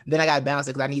gotta balance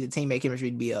it because I need the teammate chemistry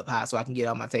to be up high so I can get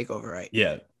on my takeover right.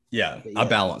 Yeah, I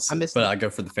balance it, but I go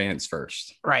for the fans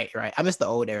first. Right. I miss the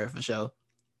old era for sure.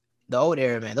 The old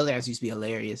era, man. Those eras used to be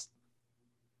hilarious.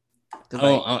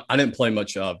 I didn't play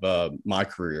much of my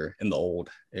career in the old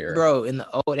era. Bro, in the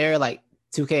old era, like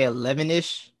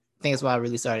 2K11-ish, I think that's why I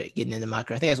really started getting into my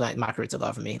career. I think that's why my career took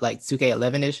off for me, like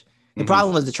 2K11-ish. The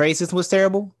problem was the trade system was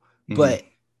terrible, but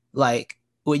like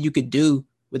what you could do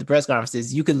with the press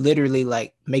conferences, you could literally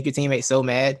like make your teammates so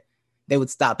mad they would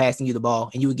stop passing you the ball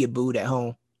and you would get booed at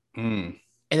home. And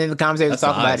then the commentators would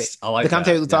talk about it. The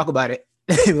commentators would talk about it.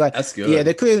 Like, that's good. Yeah,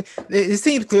 this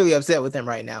team's clearly upset with him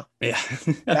right now. Yeah.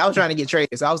 I was trying to get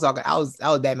traded, so I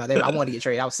was bad mouthing. I wanted to get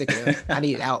traded. I was sick of him. I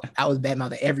needed out. I was bad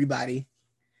mouthing everybody.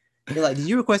 They're like, "Did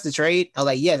you request a trade?" I was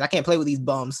like, "Yes, I can't play with these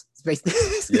bums."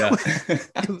 Yeah.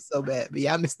 It was so bad. But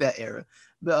yeah, I missed that era.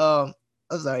 But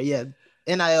I'm sorry, yeah.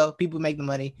 NIL, people make the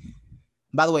money.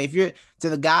 By the way, if you're to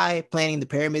the guy planning the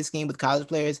pyramid scheme with college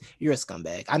players, you're a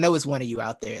scumbag. I know it's one of you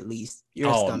out there at least.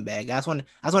 You're a scumbag. I just want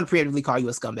to preemptively call you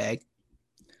a scumbag.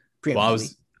 Well,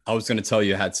 I was going to tell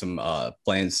you I had some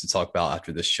plans to talk about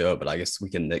after this show, but I guess we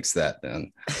can nix that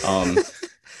then.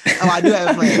 I do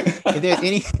have a plan.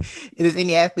 If there's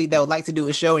any athlete that would like to do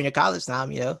a show in your college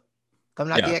time, come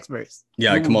knock the experts.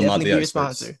 Yeah, come on, not the experts.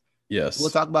 Sponsor. Yes,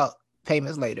 we'll talk about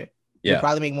payments later. Yeah, you'll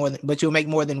probably make more than, but you'll make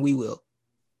more than we will.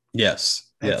 Yes,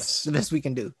 That's the best we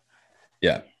can do.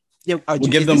 Yeah. We'll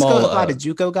give them all. Apply to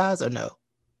JUCO guys or no?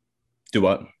 Do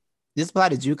what? Does this apply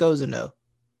to JUCOs or no?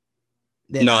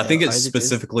 No, I think it's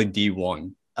specifically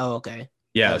D1. Oh, okay.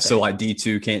 Yeah, so like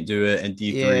D2 can't do it, and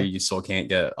D3 you still can't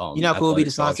get. Cool would be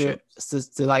to sponsor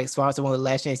to like sponsor one of the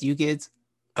Last Chance U kids.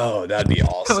 Oh, that'd be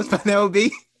awesome. That would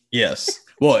be. Yes.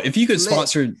 Well, if you could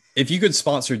sponsor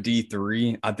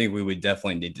D3, I think we would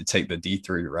definitely need to take the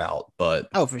D3 route. But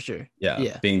for sure.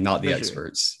 Yeah. Being not the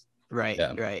experts. Right.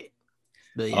 Yeah. Right.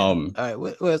 But all right.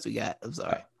 What else we got? I'm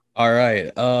sorry. All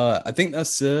right. I think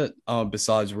that's it.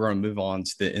 Besides, we're gonna move on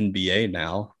to the NBA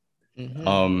now.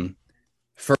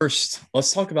 First,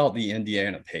 let's talk about the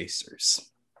Indiana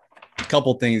Pacers. A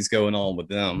couple things going on with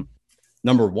them.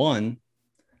 Number one,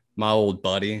 my old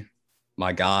buddy,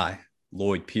 my guy,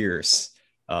 Lloyd Pierce.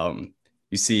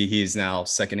 You see, he's now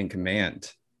second in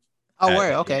command. Oh,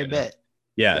 word. Okay, bet.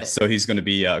 Yeah, so he's going to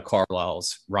be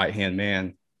Carlisle's right-hand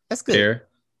man. That's good. There.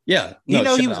 Yeah. You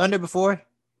know he was under before?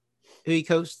 Who he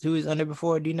coached? Who was under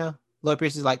before? Do you know? Lloyd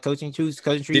Pierce is like coaching tree.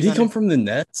 Did he come from the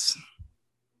Nets?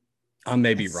 I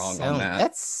may be wrong on that.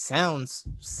 That sounds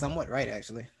somewhat right,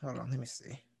 actually. Hold on, let me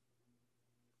see.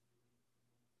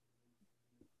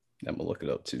 I'm gonna look it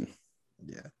up too.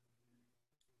 Yeah.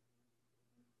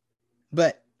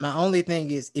 But my only thing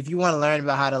is, if you want to learn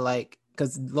about how to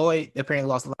because Lloyd apparently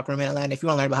lost the locker room in Atlanta. If you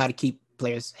want to learn about how to keep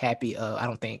players happy, I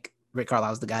don't think Rick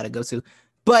Carlisle is the guy to go to.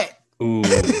 But ooh.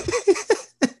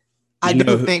 I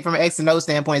do think from an X and O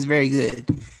standpoint, it's very good.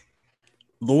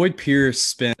 Lloyd Pierce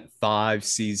spent 5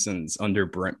 seasons under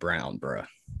Brent Brown, bro.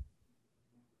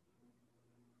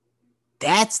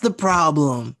 That's the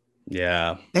problem.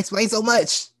 Yeah. That explains so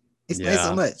much.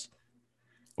 So much.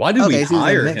 Why did we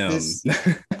hire him?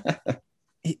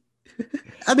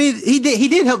 I mean, he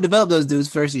did help develop those dudes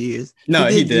first few years. No,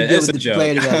 he did. It's a joke.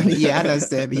 Yeah, I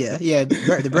understand. But yeah.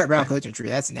 The Brett Brown coaching tree,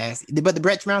 that's nasty. But the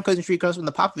Brett Brown coaching tree comes from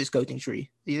the Popovich coaching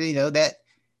tree. You know that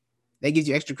gives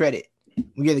you extra credit.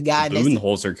 When you're the guy next to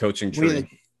Budenholzer coaching tree.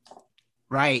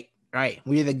 Right. When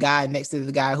you're the guy next to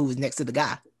the guy who was next to the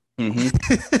guy.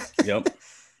 Mm-hmm. Yep.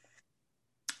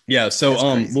 Yeah, so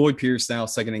Lloyd Pierce now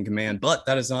second in command, but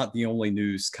that is not the only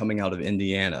news coming out of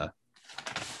Indiana.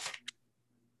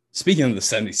 Speaking of the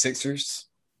 76ers,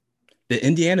 the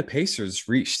Indiana Pacers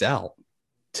reached out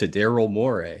to Daryl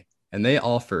Morey, and they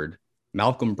offered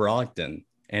Malcolm Brogdon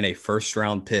and a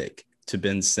first-round pick to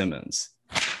Ben Simmons.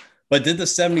 But did the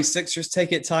 76ers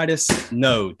take it, Titus?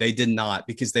 No, they did not,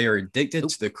 because they are addicted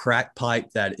to the crack pipe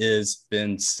that is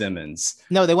Ben Simmons.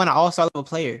 No, they want an all-star level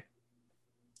player.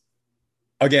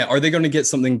 Again, are they going to get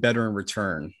something better in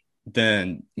return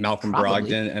than Malcolm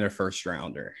Brogdon and a first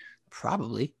rounder?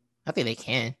 Probably. I think they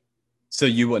can. So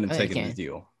you wouldn't have taken the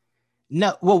deal?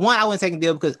 No. Well, one, I wouldn't take the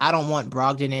deal because I don't want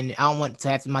Brogdon, and I don't want to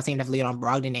have my team to have to lead on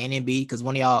Brogdon and Embiid because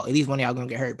one of y'all, at least one of y'all, gonna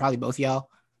get hurt. Probably both of y'all.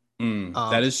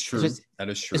 That is true. That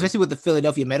is true. Especially with the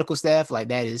Philadelphia medical staff, like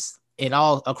that is in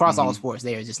all across all sports,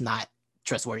 they are just not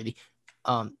trustworthy.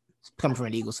 Coming from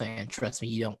an Eagles fan, trust me,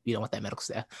 you don't want that medical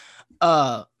staff.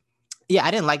 Yeah,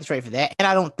 I didn't like the trade for that, and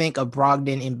I don't think a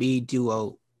Brogdon Embiid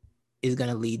duo is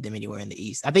gonna lead them anywhere in the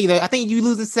East. I think you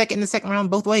lose in the second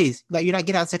round both ways. Like you're not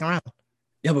getting out of the second round.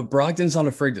 Yeah, but Brogdon's not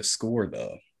afraid to score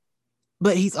though.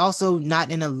 But he's also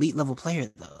not an elite level player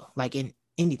though. Like in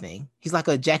anything, he's like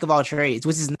a jack of all trades,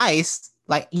 which is nice.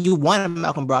 Like you want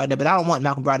Malcolm Brogdon, but I don't want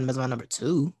Malcolm Brogdon as my number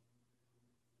 2.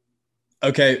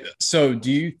 Okay, so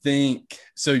do you think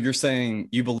so? You're saying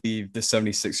you believe the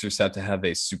 76ers have to have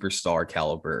a superstar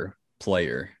caliber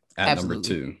player at number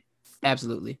 2?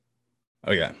 Absolutely.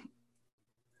 Okay.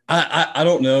 I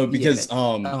don't know because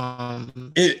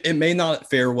it may not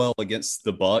fare well against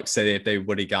the Bucks. Say if they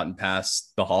would have gotten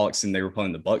past the Hawks and they were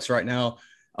playing the Bucks right now,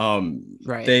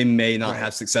 they may not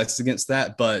have success against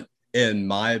that. But in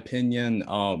my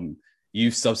opinion,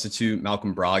 you substitute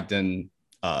Malcolm Brogdon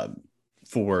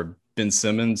for Ben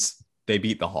Simmons, they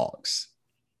beat the Hawks.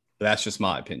 That's just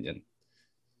my opinion.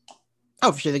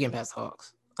 Oh, for sure, they're getting past the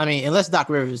Hawks. I mean, unless Doc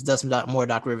Rivers does some more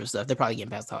Doc Rivers stuff, they're probably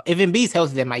getting past the Hawks. If Embiid's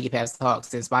healthy, they might get past the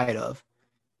Hawks in spite of.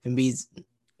 If Embiid's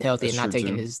healthy and not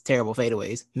taking his terrible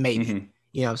fadeaways, maybe.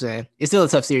 You know what I'm saying? It's still a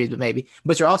tough series, but maybe.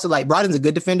 But you're also like, Brogdon's a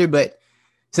good defender, but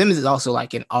Simmons is also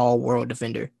like an all-world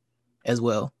defender as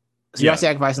well. So you're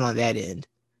sacrificing on that end.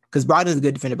 Because Brogdon's a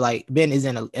good defender, but like Ben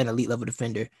isn't an elite level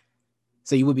defender.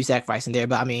 So you would be sacrificing there.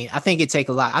 But I mean, I think it take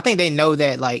a lot. I think they know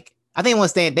that, like, I think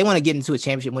they want to get into a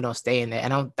championship when they don't stay in that.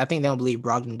 And I think they don't believe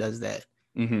Brogdon does that.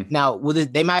 Now,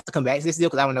 they might have to come back to this deal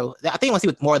because I don't know. I think I want to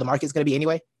see what more of the market's going to be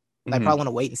anyway. Like, probably want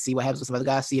to wait and see what happens with some other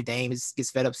guys, see if Dame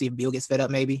gets fed up, see if Beal gets fed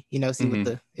up, maybe, see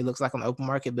what it looks like on the open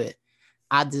market. But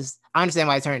I understand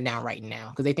why they turned it down right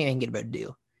now because they think they can get a better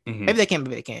deal. Maybe they can,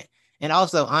 maybe they can't. And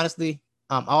also, honestly,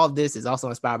 all of this is also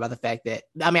inspired by the fact that,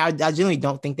 I mean, I generally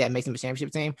don't think that makes him a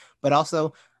championship team, but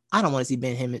also, I don't want to see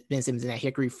Ben Simmons in that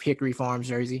Hickory Farms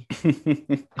jersey.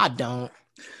 I don't.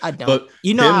 But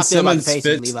you know how I feel about the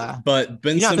Pacers, Levi. But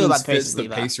Ben Simmons fits the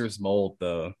Pacers mold,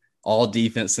 though. All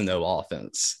defense and no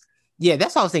offense. Yeah,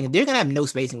 that's what I was thinking. They're going to have no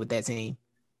spacing with that team.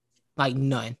 Like,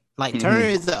 none. Like, Turner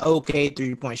is an okay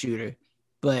three-point shooter,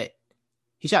 but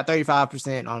he shot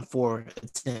 35% on 4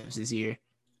 attempts this year.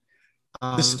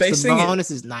 The spacing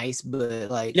bonus is nice,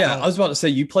 but like... Yeah, I was about to say,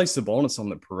 you place the bonus on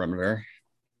the perimeter.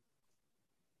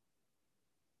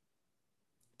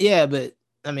 Yeah, but,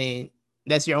 I mean,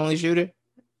 that's your only shooter?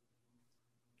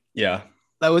 Yeah.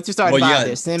 Like, what's your starting five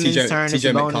there? Simmons, Turner,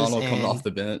 TJ McConnell coming off the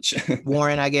bench.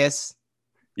 Warren, I guess.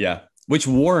 Yeah. Which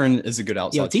Warren is a good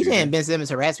outside TJ and Ben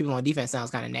Simmons harass people on defense sounds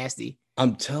kind of nasty.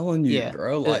 I'm telling you,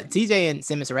 bro. Like TJ and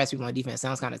Simmons harass people on defense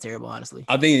sounds kind of terrible, honestly.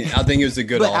 I think it was a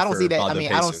good offer. I don't see that. I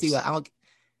mean, I don't see that. I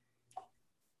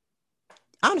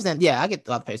understand. Yeah, I get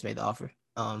the Pacers made the offer.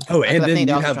 And then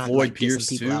you have Lloyd Pierce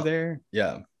too there.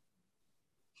 Yeah.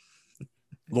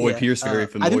 Lloyd Pierce, very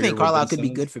familiar. I do think Carlisle could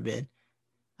be good for Ben.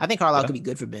 I think Carlisle could be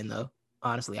good for Ben, though.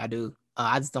 Honestly, I do.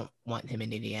 I just don't want him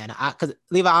in Indiana. Because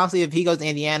Levi, honestly, if he goes to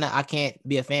Indiana, I can't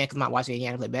be a fan because I'm not watching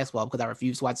Indiana play basketball because I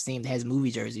refuse to watch a team that has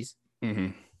movie jerseys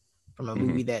from a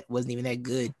movie that wasn't even that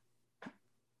good.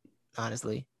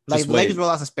 Honestly, like the Lakers roll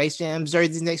out some Space Jam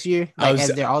jerseys next year, as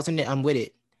their alternate. I'm with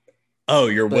it. Oh,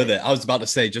 with it. I was about to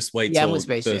say, just wait till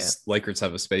the Lakers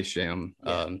have a Space Jam.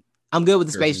 Yeah. I'm good with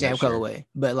the Space Jam colorway,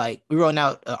 but like we rolling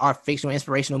out our fictional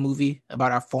inspirational movie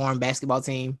about our farm basketball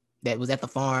team that was at the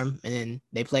farm, and then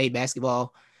they played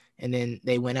basketball, and then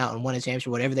they went out and won a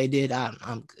championship. Whatever they did, I'm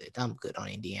good. I'm good on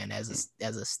Indiana as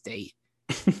a state.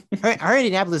 I heard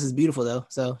Indianapolis is beautiful though,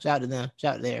 so shout out to them.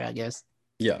 Shout out there, I guess.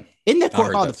 Yeah. Isn't that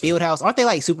court called the Field House? Aren't they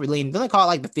like super leaning? Don't they call it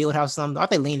like the Field House? Something?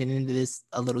 Aren't they leaning into this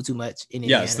a little too much in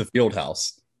Indiana? Yeah, it's the Field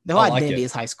House. The whole identity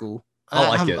is high school.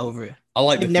 I'm over it. I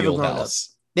like the Field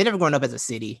House. They've never grown up as a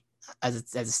city, as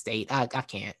a state. I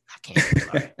can't.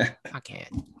 I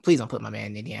can't. Please don't put my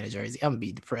man in Indiana jersey. I'm gonna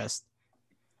be depressed.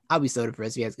 I'll be so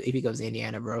depressed if he goes to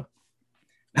Indiana, bro.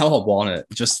 I'll want it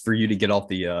just for you to get off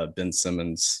the Ben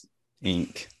Simmons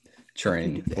Inc.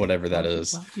 train, whatever that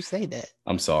is. Why would you say that?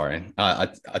 I'm sorry. I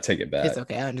take it back. It's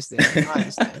okay. I understand.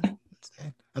 I'm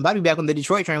about to be back on the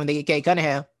Detroit train when they get Kate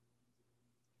Cunningham.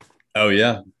 Oh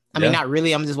yeah. I mean, not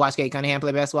really. I'm just watching Cade Cunningham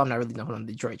play basketball. I'm not really on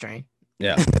the Detroit train.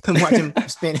 Yeah. I'm watching him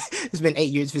spend 8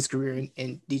 years of his career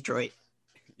in Detroit.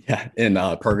 Yeah, in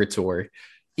purgatory.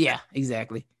 Yeah,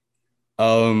 exactly.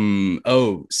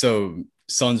 So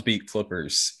Suns beat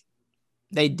Clippers.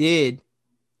 They did.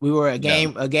 We were a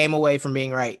game away from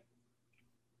being right.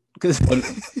 Because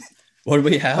what do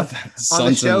we have on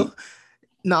the show?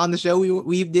 No, on the show we were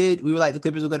like the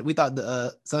Clippers were gonna. We thought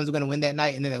the Suns were gonna win that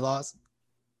night, and then they lost.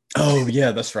 Oh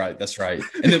yeah, that's right.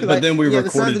 And then, but then we recorded.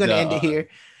 The Suns are gonna end it here.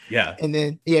 Yeah. And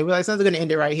then we're like Suns are gonna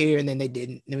end it right here, and then they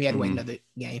didn't. And then we had to win another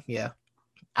game. Yeah.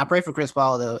 I pray for Chris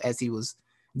Paul though, as he was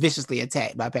viciously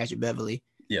attacked by Patrick Beverley.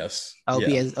 Yes. I hope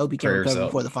he can recover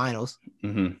before the finals.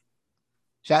 Mm-hmm.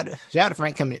 Shout out to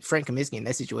Frank Kaminsky in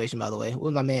that situation, by the way. What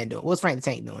was my man doing? What's Frank the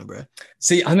Tank doing, bro?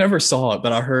 See, I never saw it,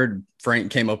 but I heard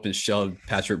Frank came up and shoved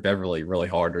Patrick Beverley really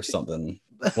hard or something.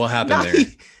 What happened there?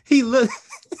 He looked.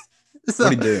 So,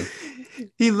 what did he do?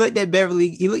 He looked at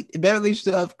Beverly. Beverly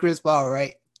shoved Chris Paul,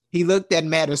 right? He looked at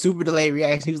Matt, a super delayed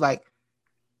reaction. He was like,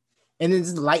 and then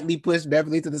just lightly pushed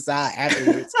Beverly to the side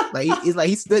afterwards.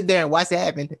 He stood there and watched it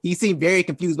happen. He seemed very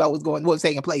confused about what was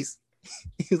taking place.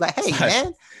 He was like, "Hey,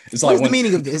 man, what's the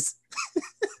meaning of this?"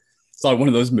 It's like one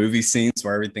of those movie scenes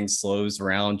where everything slows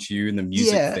around you and the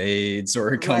music fades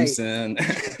or it comes in.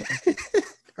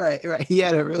 Right. He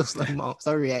had a real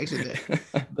slow reaction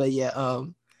there. But yeah,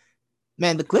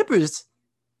 man, the Clippers,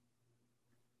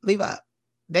 Levi,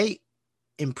 they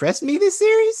impressed me this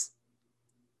series.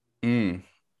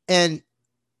 And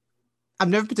I've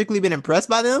never particularly been impressed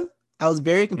by them. I was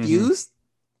very confused.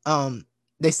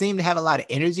 They seem to have a lot of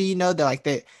energy, They're like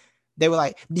they were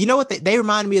like, you know what? They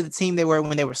reminded me of the team they were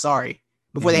when they were sorry,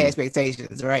 before they had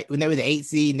expectations, right? When they were the 8th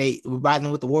seed and they were riding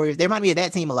with the Warriors. They remind me of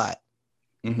that team a lot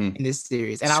in this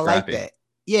series. And scrappy. I like that.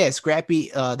 Yeah,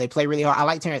 scrappy. They play really hard. I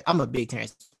like Terrence. I'm a big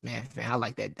Terrence Mann fan. I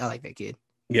like that kid.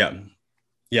 Yeah.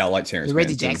 Yeah, I like Terrence The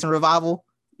Reggie Jackson revival.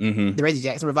 The Reggie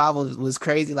Jackson revival was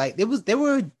crazy. Like they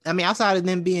were, I mean, outside of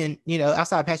them being,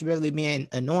 outside of Patrick Beverley being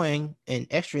annoying and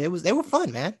extra, they were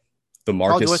fun, man. The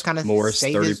Marcus Morris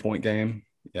 30-point game.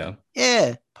 Yeah.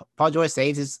 Yeah. Paul George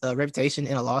saved his reputation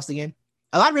in a loss again.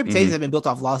 A lot of reputations have been built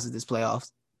off losses this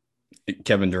playoffs.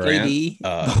 Kevin Durant. KD,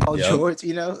 Paul George,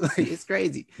 it's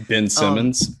crazy. Ben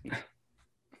Simmons.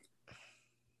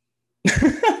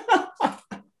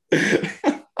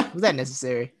 Was that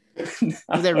necessary?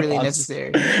 Was that really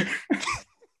necessary?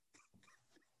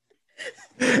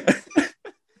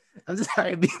 I'm just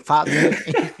sorry to be popular.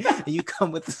 And you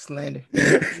come with the slander.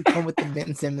 You come with the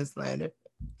Ben Simmons slander.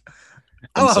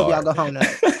 I hope y'all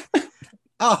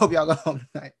go home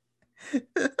tonight.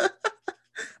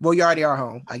 Well, you already are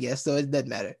home, I guess, so it doesn't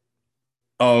matter.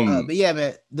 But yeah,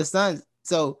 man, the Suns.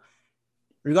 So,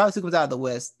 regardless who comes out of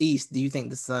the East, do you think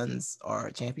the Suns are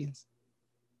champions?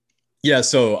 Yeah,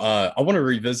 so I want to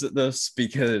revisit this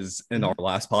because in our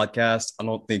last podcast, I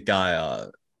don't think I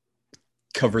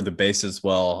covered the bases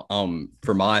well.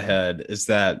 For my head is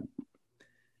that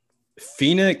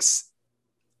Phoenix.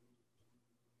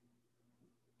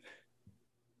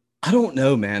 I don't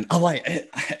know, man.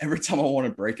 Every time I want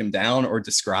to break them down or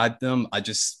describe them, I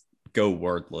just go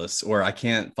wordless, or I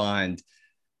can't find.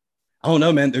 I don't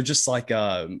know, man. They're just like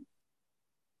they're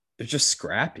just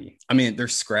scrappy. I mean, they're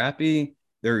scrappy.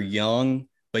 They're young,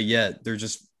 but yet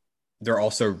they're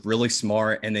also really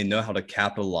smart, and they know how to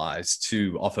capitalize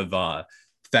off of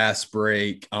fast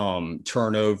break,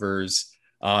 turnovers.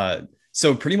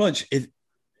 So pretty much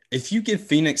if you give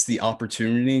Phoenix the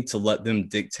opportunity to let them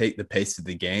dictate the pace of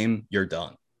the game, you're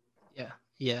done.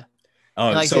 Yeah.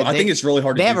 I think it's really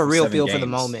hard to do. They have a real feel for the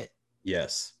moment.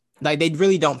 Yes. Like they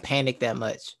really don't panic that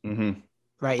much.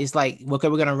 Right. It's like, okay,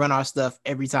 we're going to run our stuff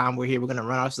every time we're here. We're going to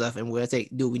run our stuff and we'll do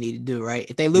what we need to do. Right.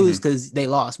 If they lose because they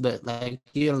lost, but like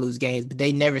you're going to lose games, but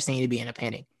they never seem to be in a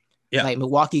panic. Yeah. Like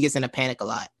Milwaukee gets in a panic a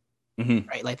lot.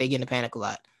 Right. Like they get in a panic a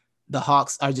lot. The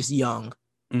Hawks are just young.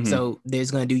 So they're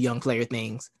just going to do young player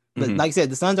things. But like I said,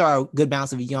 the Suns are a good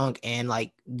balance of young and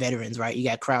like veterans, right? You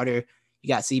got Crowder, you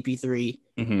got CP3,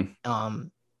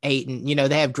 Ayton.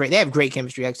 They have great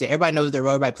chemistry. Actually, everybody knows their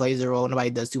role, everybody plays their role, nobody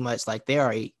does too much. Like they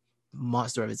are a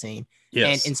monster of a team.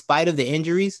 Yes. And in spite of the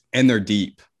injuries, and they're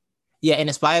deep. Yeah, and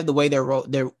in spite of the way their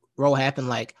role happened,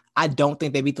 like I don't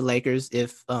think they beat the Lakers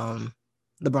if LeBron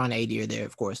and AD are there.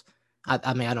 Of course,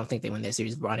 I mean I don't think they win that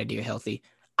series. LeBron and AD are healthy.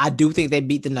 I do think they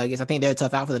beat the Nuggets. I think they're a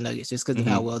tough out for the Nuggets just because of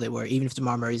how well they were, even if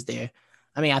Jamal Murray's there.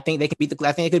 I mean, I think they can beat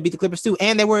I think they could beat the Clippers too.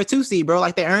 And they were a 2 seed, bro.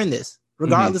 Like they earned this.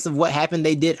 Regardless of what happened,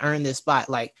 they did earn this spot.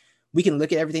 Like we can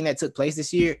look at everything that took place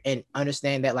this year and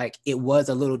understand that like it was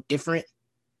a little different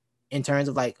in terms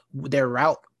of like their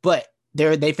route, but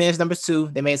they finished number 2.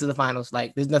 They made it to the finals.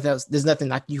 Like there's nothing else. There's nothing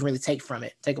like you can really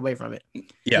take away from it.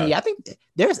 Yeah, I think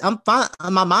I'm fine.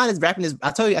 My mind is wrapping this.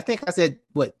 I told you. I think I said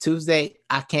Tuesday.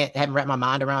 I haven't wrapped my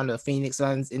mind around the Phoenix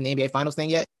Suns in the NBA Finals thing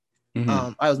yet. It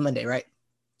was Monday, right?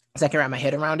 So I can wrap my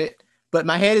head around it. But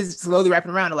my head is slowly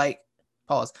wrapping around it. Like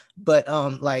pause. But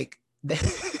like.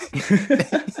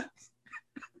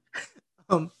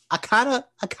 I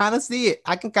kind of see it.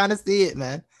 I can kind of see it,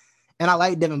 man. And I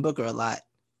like Devin Booker a lot.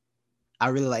 I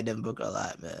really like Devin Booker a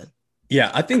lot, man.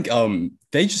 Yeah, I think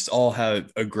they just all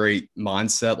have a great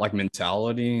mindset, like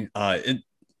mentality.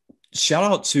 Shout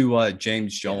out to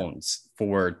James Jones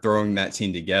for throwing that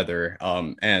team together,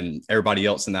 and everybody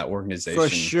else in that organization. For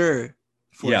sure.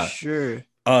 For sure.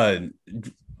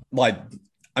 Like,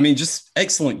 I mean, just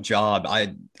excellent job.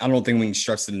 I don't think we can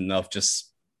stress it enough. Just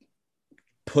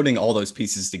putting all those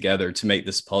pieces together to make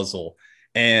this puzzle.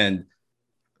 And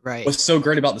right, what's so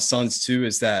great about the Suns too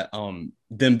is that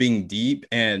them being deep,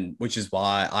 and which is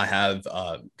why I have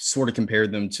sort of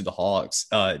compared them to the Hawks,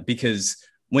 because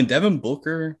when Devin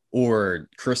Booker or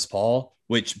Chris Paul,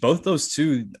 which both those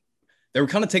two, they were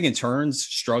kind of taking turns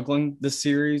struggling this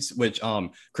series, which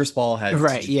Chris Paul had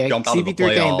jump out of the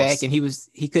playoffs. Came back and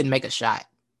he couldn't make a shot.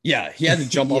 Yeah, he had to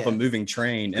jump off a moving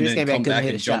train and then come back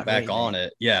and jump back on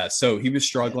it. Yeah, so he was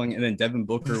struggling. And then Devin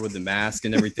Booker with the mask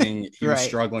and everything, he was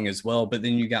struggling as well. But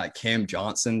then you got Cam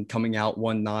Johnson coming out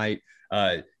one night.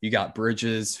 You got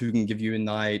Bridges, who can give you a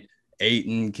night.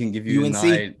 Ayton can give you a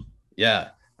night. Yeah.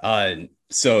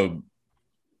 So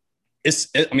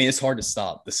it's hard to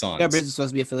stop the Suns. Mikal Bridges is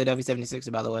supposed to be a Philadelphia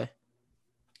 76er, by the way.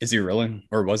 Is he really?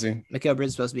 Or was he? Mikal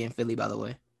Bridges is supposed to be in Philly, by the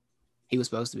way. He was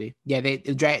supposed to be. Yeah, they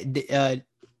draft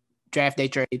day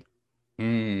trade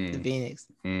the Phoenix.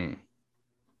 Those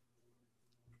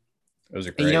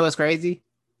are great. And you know what's crazy?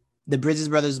 The Bridges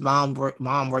brothers' mom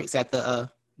works at the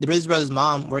Bridges brothers'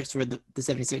 mom works for the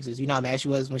 76ers. You know how mad she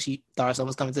was when she thought someone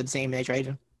was coming to the team and they traded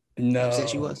him? No. Upset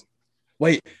she was.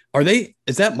 Wait,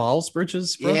 is that Miles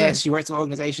Bridges' brother? Yeah, she works for the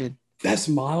organization. That's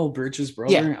Miles Bridges'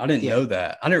 brother? Yeah. I didn't know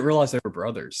that. I didn't realize they were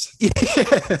brothers.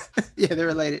 Yeah, they're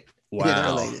related. Wow. Yeah,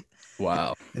 they're related.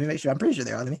 Wow. Let me make sure. I'm pretty sure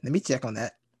they are. Let me check on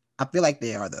that. I feel like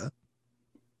they are though.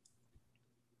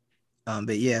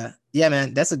 But yeah,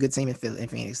 man, that's a good team in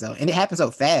Phoenix though, and it happened so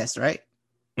fast, right?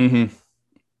 Mm-hmm.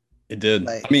 It did.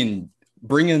 I mean,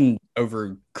 bringing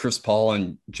over Chris Paul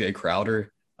and Jay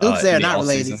Crowder. Oops, they're not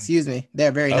related. Season. Excuse me,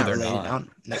 they're very not related. Not.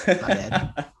 No, my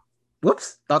bad.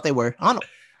 Whoops, thought they were. I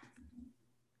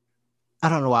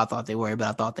don't know why I thought they were, but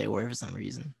I thought they were for some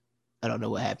reason. I don't know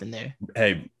what happened there.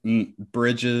 Hey,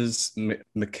 Bridges,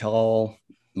 McCall,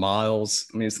 Miles.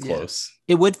 I mean, it's close.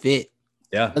 It would fit.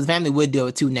 Yeah. Because the family would do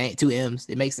it with two M's.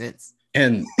 It makes sense.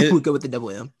 And it would go with the double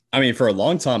M. I mean, for a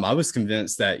long time, I was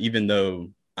convinced that even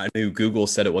though I knew Google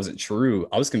said it wasn't true,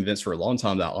 I was convinced for a long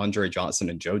time that Andre Johnson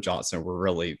and Joe Johnson were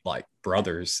really like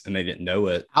brothers and they didn't know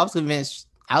it. I was convinced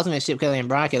Chip Kelly and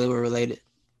Brian Kelly were related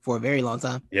for a very long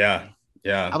time. Yeah.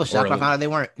 Yeah. I was shocked I found out they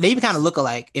weren't. They even kind of look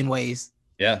alike in ways.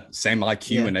 Yeah, same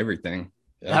IQ and everything.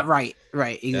 Yeah. Right,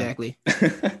 exactly.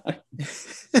 Yeah.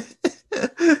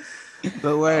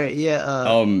 But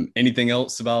anything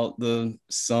else about the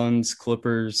Suns,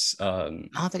 Clippers? I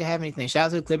don't think I have anything. Shout out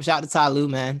to the Clippers. Shout out to Ty Lue,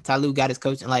 man. Ty Lue got his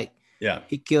coaching.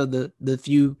 He killed the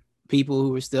few people who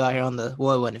were still out here on the.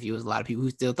 Well, it wasn't a few. It was a lot of people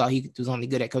who still thought he was only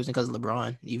good at coaching because of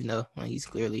LeBron, even though he's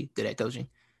clearly good at coaching.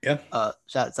 Yeah.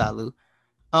 Shout out to Ty Lue.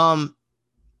 And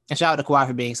shout out to Kawhi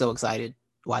for being so excited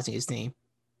watching his team.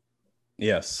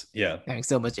 Yes. Yeah. Having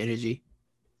so much energy.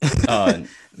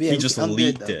 He just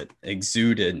leaked it,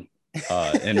 exuded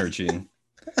energy.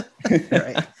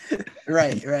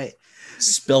 Right.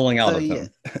 Spilling out of him.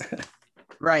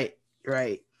 Right. All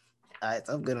right,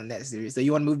 so I'm good on that series. So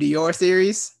you want to move to your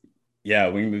series? Yeah,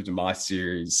 we can move to my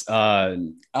series.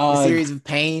 The series of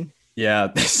pain. Yeah,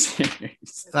 the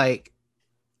series.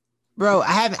 Bro,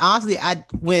 I haven't honestly.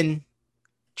 When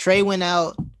Trey went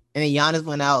out and then Giannis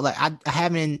went out, I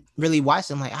haven't really watched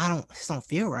them. This don't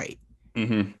feel right.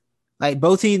 Mm-hmm.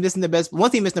 Both teams missing the best. One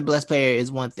team missing the best player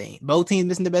is one thing. Both teams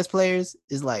missing the best players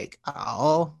is I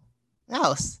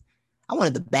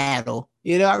wanted the battle.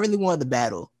 I really wanted the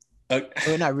battle.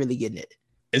 We're not really getting it.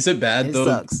 Is it bad though? It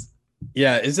sucks.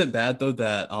 Yeah, is it bad though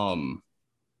that I'm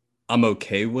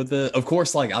okay with it? Of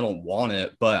course, I don't want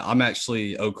it, but I'm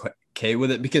actually okay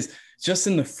with it because just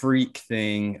in the freak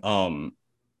thing,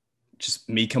 just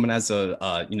me coming as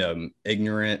a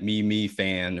ignorant me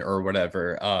fan or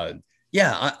whatever.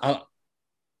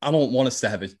 I don't want us to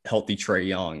have a healthy Trae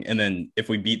Young. And then if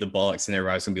we beat the Bucks and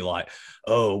everybody's going to be like,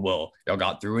 oh, well, y'all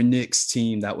got through a Knicks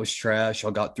team that was trash.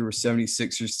 Y'all got through a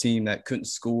 76ers team that couldn't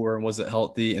score and wasn't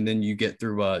healthy. And then you get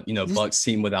through a, Bucks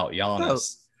team without Giannis. Bro,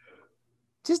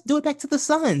 just do it back to the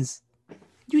Suns.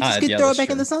 You just throw it back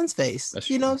in the Suns' face. That's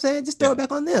you know what I'm saying? Just throw it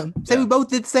back on them. Say we both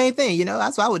did the same thing.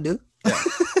 That's what I would do. Yeah.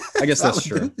 I guess that's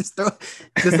true. The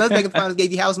Suns making finals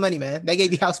gave you house money, man. They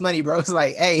gave you house money, bro. It's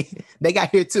like, hey, they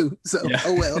got here too. So,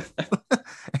 oh well.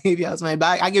 I gave you house money.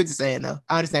 But I get what you're saying, though.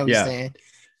 I understand what you're saying.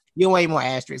 You don't want any more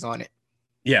asterisks on it.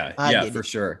 Yeah, for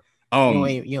sure.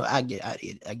 I get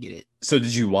it. So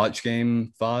did you watch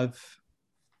Game 5?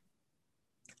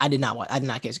 I did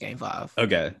not catch Game 5.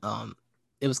 Okay.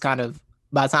 It was kind of,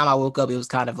 by the time I woke up, it was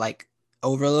kind of like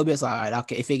over a little bit. So all right,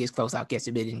 okay, if it gets close, I'll catch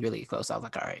it. But it didn't really get close. So I was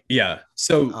like, all right. Yeah.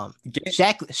 So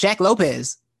Shaq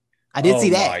Lopez. I did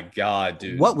see that. Oh my God,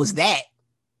 dude. What was that?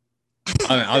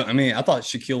 I mean, I thought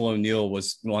Shaquille O'Neal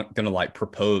was gonna like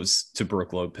propose to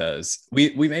Brooke Lopez.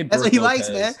 We made that's Brooke what he Lopez. likes,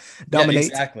 man. Dominate. Yeah,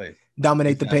 exactly.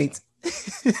 Dominate the paint.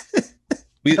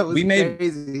 we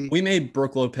made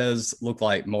Brooke Lopez look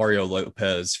like Mario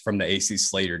Lopez from the AC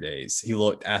Slater days. He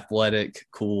looked athletic,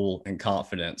 cool, and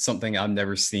confident. Something I've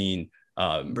never seen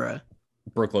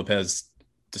Brooke Lopez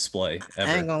display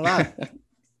ever. I ain't gonna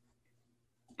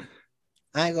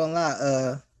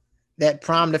lie. That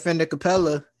prime defender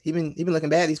Capella, he been looking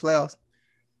bad these playoffs.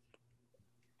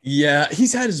 Yeah,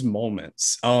 he's had his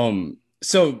moments.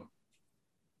 So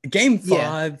Game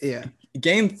 5,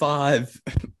 Game 5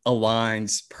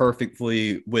 aligns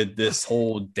perfectly with this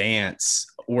whole dance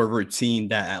or routine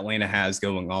that Atlanta has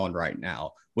going on right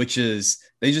now, which is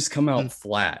they just come out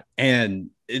flat. And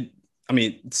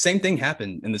same thing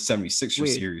happened in the 76ers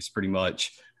series pretty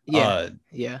much. Yeah.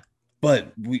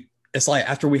 But it's like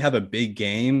after we have a big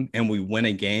game and we win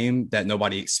a game that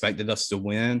nobody expected us to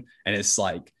win, and it's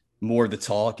like more of the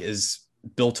talk is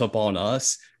built up on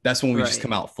us, that's when we just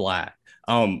come out flat.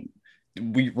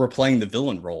 We're playing the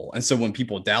villain role. And so when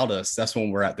people doubt us, that's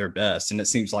when we're at their best. And it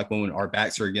seems like when our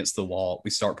backs are against the wall,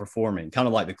 we start performing, kind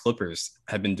of like the Clippers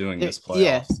have been doing this playoffs.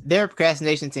 Yeah, they're a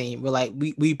procrastination team. We're like,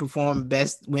 we perform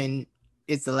best when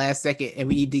it's the last second and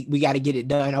we got to get it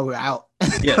done or we're out.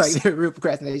 Yes. Like they're a real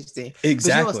procrastination team. Exactly. But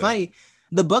you know what's funny?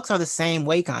 The Bucks are the same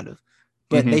way, kind of,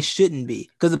 but they shouldn't be,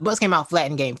 because the Bucks came out flat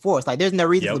in Game 4. It's like there's no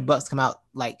reason for the Bucks come out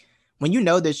like when that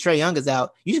Trae Young is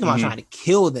out, you just come out trying to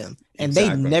kill them, and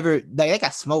they never they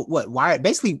got smoked. Wired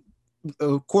basically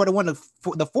quarter one to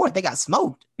the fourth, they got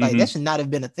smoked. Like that should not have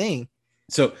been a thing.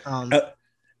 So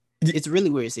it's a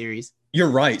really weird series. You're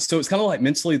right. So it's kind of like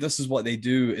mentally, this is what they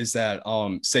do is that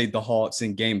say the Hawks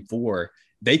in Game 4,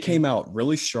 they came out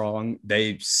really strong.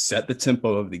 They set the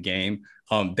tempo of the game.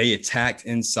 They attacked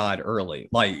inside early.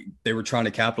 Like they were trying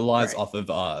to capitalize off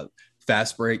of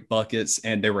fast break buckets,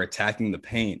 and they were attacking the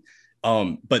paint.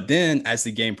 But then as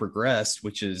the game progressed,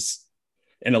 which is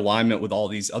in alignment with all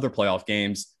these other playoff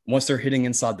games, once they're hitting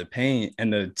inside the paint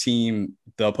and the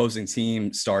opposing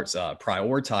team starts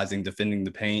prioritizing defending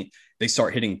the paint, they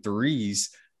start hitting threes.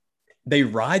 They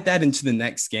ride that into the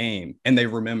next game, and they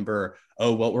remember,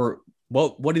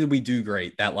 what did we do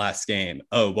great that last game?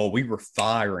 Oh, well, we were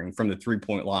firing from the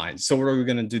 3-point line. So what are we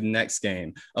going to do the next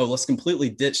game? Oh, let's completely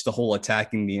ditch the whole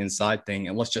attacking the inside thing,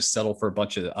 and let's just settle for a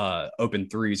bunch of open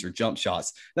threes or jump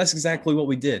shots. That's exactly what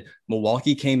we did.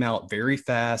 Milwaukee came out very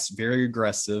fast, very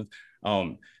aggressive.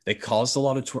 They caused a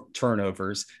lot of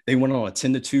turnovers. They went on a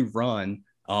 10-2 run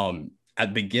at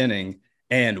the beginning,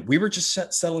 and we were just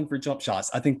settling for jump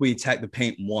shots. I think we attacked the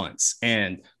paint once,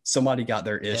 and somebody got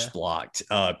their ish blocked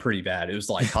pretty bad. It was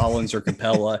like Collins or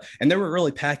Capella, and they were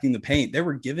really packing the paint. They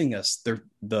were giving us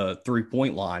the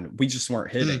 3-point line. We just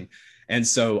weren't hitting. And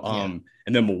so,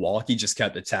 and then Milwaukee just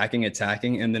kept attacking,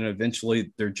 and then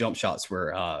eventually their jump shots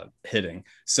were hitting.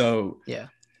 So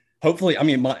hopefully,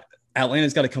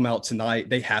 Atlanta's got to come out tonight.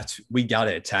 We got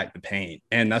to attack the paint.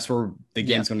 And that's where the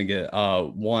game's going to get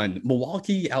won.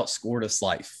 Milwaukee outscored us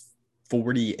like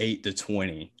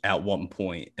 48-20 at one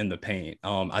point in the paint.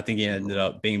 I think it ended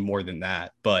up being more than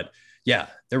that. But yeah,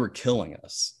 they were killing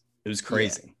us. It was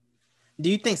crazy. Yeah. Do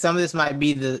you think some of this might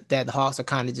be that the Hawks are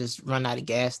kind of just run out of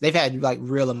gas? They've had like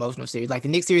real emotional series. Like the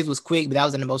Knicks series was quick, but that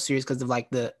was in the most serious because of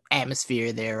like the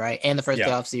atmosphere there, right? And the first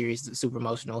playoff series, super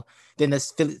emotional. Then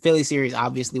this Philly series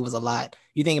obviously was a lot.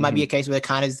 You think it might be a case where they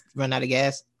kind of run out of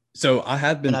gas? So I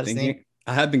have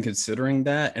been considering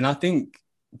that, and I think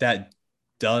that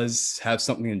does have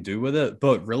something to do with it.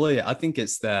 But really, I think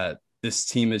it's that this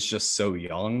team is just so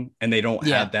young, and they don't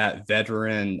have that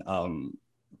veteran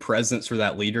presence or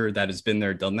that leader that has been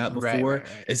there, done that before. Right.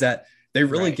 Is that they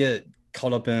really get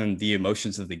caught up in the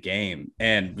emotions of the game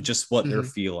and just what they're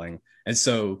feeling. And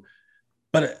so,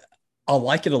 but I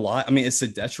like it a lot. I mean, it's a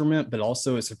detriment, but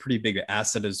also it's a pretty big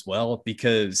asset as well,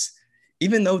 because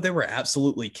even though they were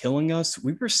absolutely killing us,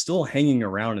 we were still hanging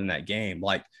around in that game.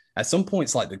 Like at some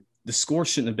points, like the score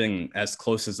shouldn't have been as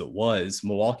close as it was.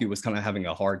 Milwaukee was kind of having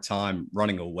a hard time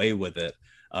running away with it.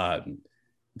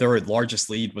 Their largest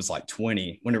lead was like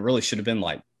 20 when it really should have been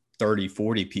like 30,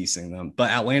 40 piecing them.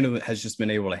 But Atlanta has just been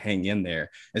able to hang in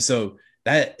there. And so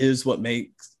that is what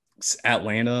makes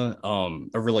Atlanta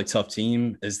a really tough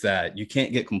team, is that you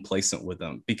can't get complacent with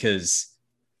them, because,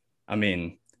 I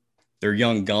mean, they're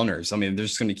young gunners. I mean, they're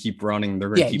just going to keep running. They're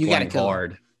going to keep playing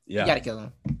hard. Yeah. You got to kill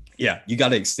them. Yeah. You got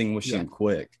to extinguish them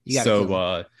quick.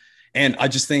 So, and I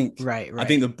just think, right. I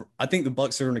think the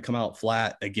Bucks are going to come out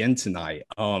flat again tonight.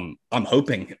 I'm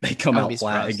hoping they come out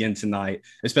flat again tonight,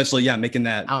 especially, making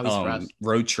that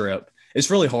road trip.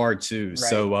 It's really hard too. Right.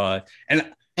 So,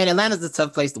 and Atlanta's a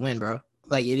tough place to win, bro.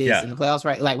 Like it is in the playoffs,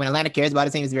 right? Like when Atlanta cares about a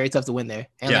team, it's very tough to win there.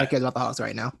 And Atlanta cares about the Hawks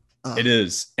right now. It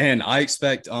is. And I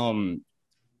expect,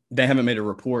 they haven't made a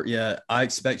report yet. I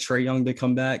expect Trae Young to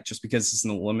come back just because it's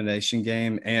an elimination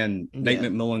game. And Nate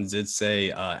McMillan did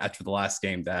say after the last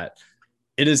game that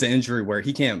it is an injury where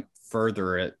he can't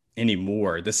further it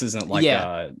anymore. This isn't like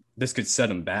this could set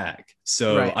him back.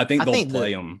 So I think they'll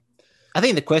play him. I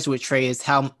think the question with Trae is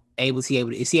is he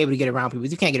able to get around people?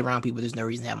 If you can't get around people, there's no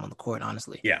reason to have him on the court,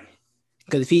 honestly. Yeah.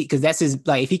 Because that's his,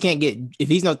 like, if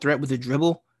he's no threat with the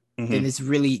dribble, then it's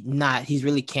really not, he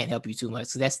really can't help you too much.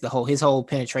 So that's his whole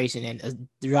penetration and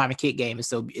the driving kick game is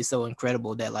so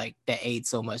incredible that aids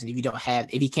so much. And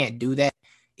if he can't do that,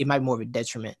 it might be more of a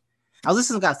detriment. I was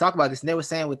listening to guys talk about this, and they were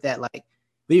saying with that, like,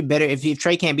 we better, if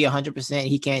Trae can't be 100%,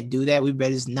 he can't do that, we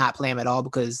better just not play him at all,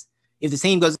 because if the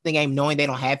team goes to the game knowing they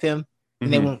don't have him, then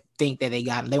they won't think that they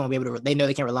got him. They won't be able to, they know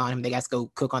they can't rely on him. They got to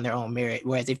go cook on their own merit.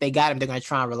 Whereas if they got him, they're going to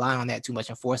try and rely on that too much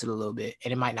and force it a little bit.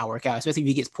 And it might not work out, especially if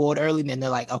he gets pulled early. Then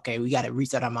they're like, okay, we got to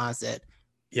reset our mindset.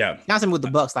 Yeah. Now, something with the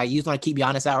Bucks, like, you just want to keep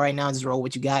Giannis out right now and just roll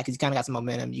what you got, because you kind of got some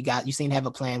momentum. You seem to have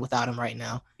a plan without him right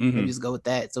now. And just go with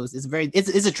that. So it's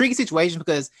a tricky situation,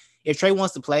 because if Trae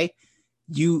wants to play,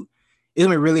 it's going to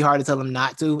be really hard to tell him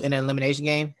not to in an elimination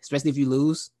game, especially if you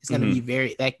lose. It's going to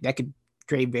be that could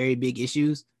create very big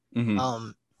issues.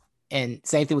 And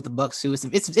same thing with the Bucks too.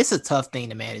 It's a tough thing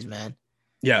to manage, man.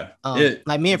 Yeah.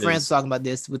 Like me and friends were talking about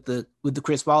this with the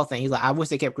Chris Paul thing. He's like, I wish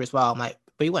they kept Chris Paul. I'm like,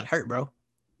 but he wasn't hurt, bro.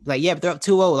 Like, yeah, but they're up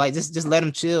 2-0. Like, just let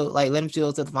him chill. Like, let him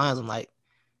chill to the finals. I'm like,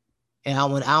 and I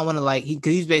don't want to, like,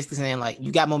 because he's basically saying, like,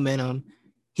 you got momentum.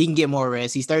 He can get more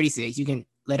rest. He's 36. You can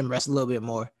let him rest a little bit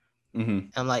more.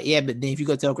 I'm like, yeah, but then if you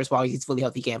go tell Chris Paul he's fully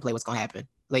healthy, he can't play, what's gonna happen?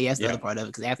 Like, that's the other part of it,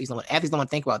 because athletes don't want to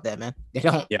think about that, man. They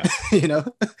don't. Yeah.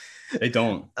 They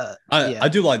don't. I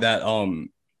do like that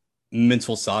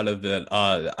mental side of it.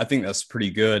 I think that's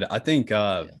pretty good. I think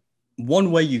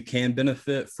one way you can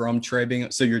benefit from Trae being,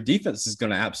 so your defense is going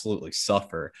to absolutely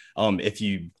suffer if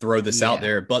you throw this out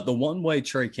there. But the one way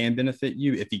Trae can benefit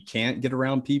you, if he can't get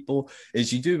around people,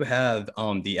 is you do have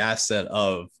the asset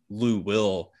of Lou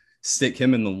Will. Stick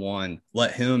him in the one,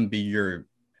 let him be your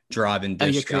drive and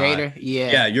dish your creator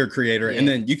guy. Your creator. And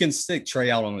then you can stick Trae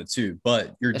out on the two,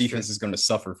 but your defense is going to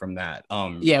suffer from that.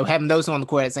 Having those two on the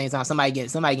court at the same time, somebody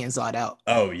getting sought out.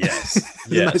 Oh yes.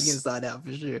 Somebody's getting sought out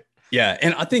for sure. Yeah.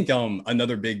 And I think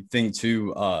another big thing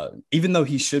too, even though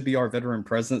he should be our veteran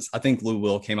presence, I think Lou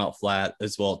Will came out flat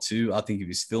as well too. I think he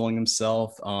was feeling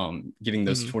himself, getting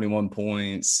those 21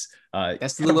 points.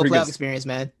 That's the Lou Will playoff experience,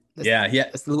 man. He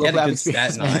had a good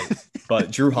stat night, but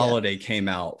Drew Holiday came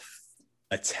out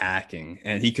attacking,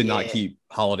 and he could not keep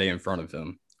Holiday in front of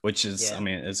him, which is, I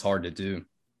mean, it's hard to do.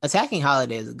 Attacking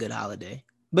Holiday is a good Holiday.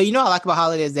 But what I like about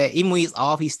Holiday is that even when he's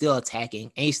off, he's still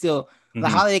attacking. And he's still,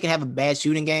 like, Holiday can have a bad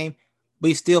shooting game, but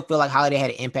you still feel like Holiday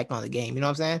had an impact on the game. You know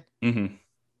what I'm saying?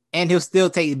 And he'll still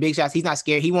take the big shots. He's not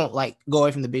scared. He won't, like, go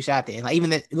away from the big shot at the end. Like,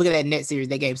 even look at that Nets series,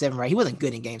 that game 7, right? He wasn't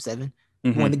good in game 7.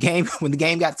 When the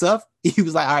game got tough, he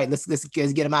was like, all right, let's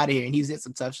get him out of here. And he was hitting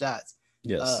some tough shots.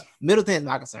 Yes. Middleton is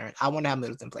my concern. I wonder how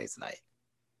Middleton plays tonight.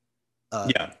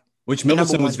 Which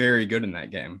Middleton was very good in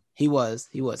that game. He was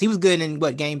good in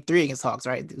game 3 against Hawks,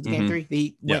 right? It was game 3.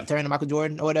 He went turn to Michael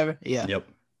Jordan or whatever. Yeah. Yep.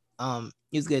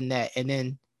 He was good in that. And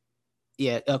then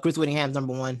Chris Whittingham's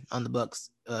number 1 on the Bucks.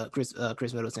 Chris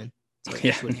Middleton. So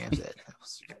Whittingham said. That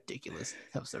was ridiculous.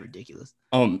 That was so ridiculous.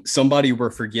 Somebody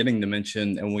we're forgetting to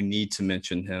mention, and we need to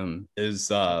mention him, is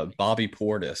Bobby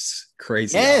Portis.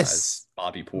 Crazy eyes.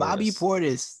 Bobby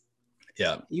Portis.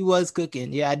 Yeah. He was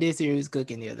cooking. Yeah, I did see he was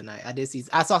cooking the other night.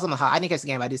 I saw some. I didn't catch the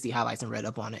game. I did see highlights and read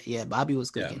up on it. Yeah, Bobby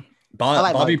was cooking.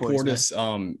 Yeah. Bobby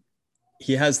Portis,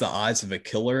 he has the eyes of a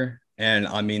killer, And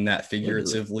I mean that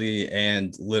figuratively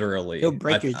and literally. He'll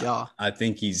break your jaw. I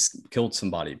think he's killed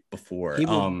somebody before. He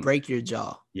will break your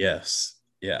jaw. Yes.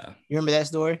 Yeah. You remember that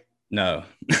story? No.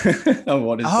 What is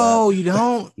that? Oh, you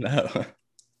don't? No.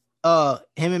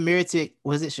 Him and Mirotic,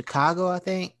 was it Chicago, I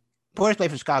think? Portis played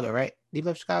for Chicago, right? Did he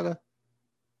play for Chicago?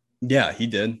 Yeah, he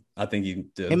did. I think he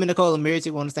did. Him and Nikola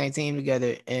Mirotic were on the same team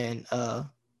together, and Bobby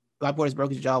Portis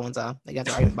broke his jaw one time. They got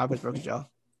to argument. Bobby Portis broke his jaw.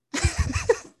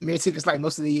 Mirotic was like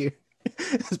most of the year.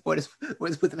 Portis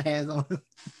put them hands on him.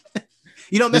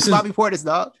 You don't mess with Bobby Portis,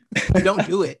 dog. You don't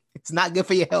do it. It's not good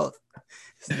for your health.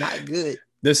 It's not good.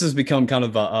 This has become kind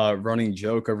of a running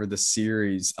joke over the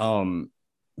series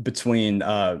between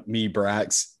me,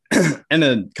 Brax, and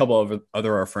a couple of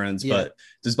other our friends. Yeah. But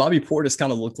does Bobby Portis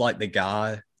kind of look like the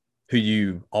guy who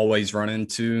you always run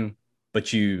into,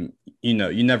 but you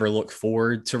never look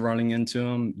forward to running into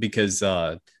him because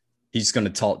he's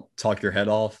going to talk your head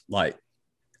off? Like,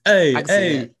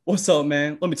 hey, what's up,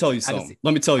 man? Let me tell you something.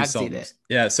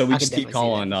 Yeah, so we just keep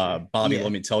calling Bobby. Yeah.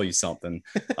 Let me tell you something.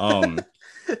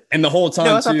 And the whole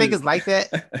time, I think it's like that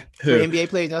for NBA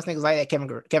players. I think it's like that.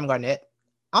 Kevin Garnett.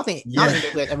 I don't think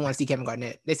NBA players ever want to see Kevin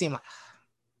Garnett. They seem like,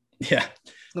 yeah,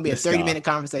 it's gonna be a 30-minute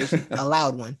conversation, a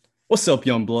loud one. What's up,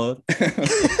 young blood?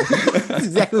 That's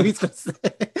exactly what he's gonna say.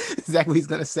 Exactly what he's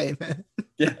gonna say, man.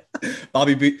 Yeah,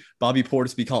 Bobby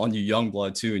Portis be calling you young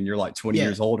blood too, and you're like 20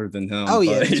 years older than him. Oh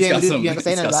yeah, he's got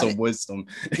some wisdom.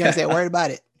 You gotta say a word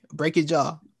about it. Break your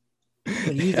jaw.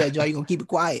 When you use that jaw, you're gonna keep it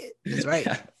quiet. That's right.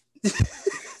 Yeah.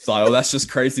 It's like, oh, that's just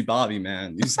crazy, Bobby,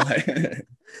 man. He's like,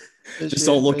 just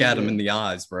don't look at him in the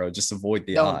eyes, bro. Just avoid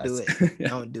the eyes. Don't do it.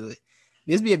 Don't do it.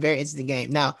 This would be a very interesting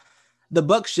game. Now, the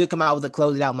Bucks should come out with a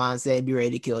close it out mindset and be ready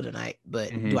to kill tonight.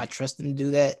 But do I trust them to do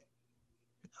that?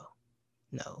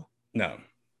 No.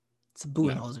 It's a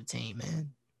Budenholzer team,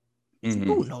 man. It's a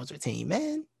Budenholzer team,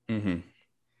 man.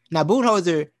 Now,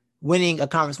 Budenholzer winning a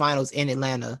conference finals in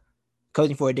Atlanta,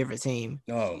 coaching for a different team.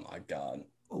 Oh my God.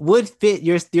 Would fit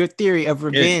your theory of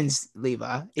revenge,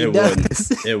 Levi. It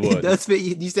does. It would. It does fit.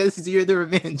 You said this is year of the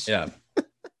revenge. Yeah.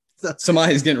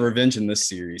 Somebody's getting revenge in this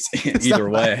series. Either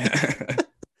way.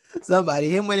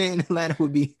 Somebody. Him winning in Atlanta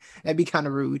that'd be kind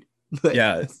of rude. But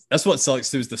yeah, that's what sucks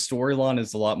too. Is the storyline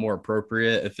is a lot more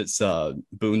appropriate if it's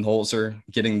Budenholzer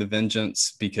getting the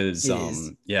vengeance because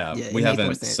we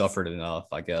haven't suffered enough,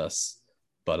 I guess.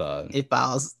 But it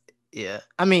files. Yeah,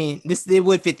 I mean, it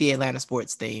would fit the Atlanta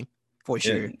sports theme. For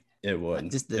sure. It would.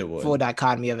 Just the full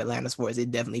dichotomy of Atlanta sports. It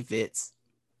definitely fits.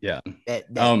 Yeah. That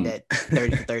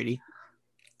 30 for 30.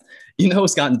 You know,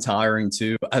 it's gotten tiring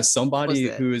too. As somebody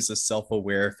who is a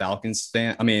self-aware Falcons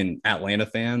fan, Atlanta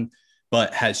fan,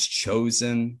 but has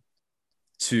chosen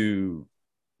to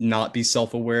not be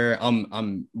self-aware.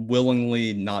 I'm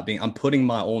willingly not being, I'm putting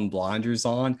my own blinders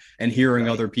on and hearing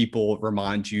other people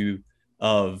remind you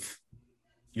of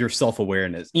your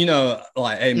self-awareness,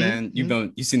 like, hey man,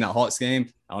 you seen that Hawks game?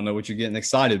 I don't know what you're getting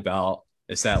excited about.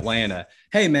 It's Atlanta.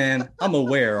 Hey man, I'm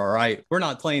aware. All right, we're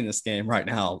not playing this game right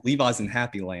now. Levi's in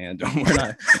Happy Land. We're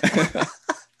not.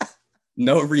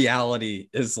 No reality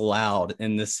is allowed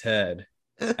in this head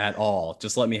at all.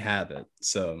 Just let me have it.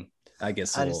 So I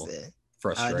guess a little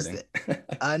frustrating.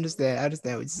 I understand what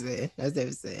you're saying. I understand what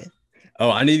you're saying.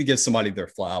 Oh, I need to give somebody their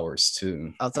flowers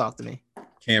too. I'll talk to me.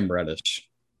 Cam Reddish.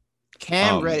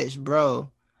 Reddish, bro.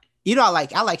 I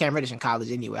like Cam Reddish in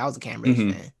college anyway. I was a Cam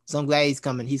Reddish fan. So I'm glad he's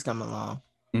coming along.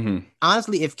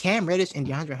 Honestly, if Cam Reddish and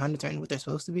DeAndre Hunter turn what they're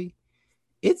supposed to be,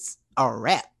 it's a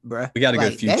wrap, bro. We got a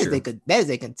good future. That is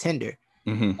a contender.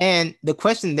 And the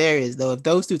question there is though, if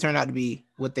those two turn out to be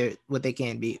what they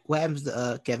can be, what happens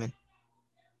to Kevin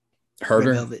Huerter?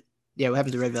 Red Velvet? Yeah, what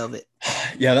happens to Red Velvet?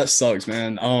 Yeah, that sucks,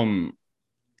 man.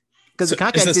 Because the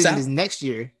contract decision is next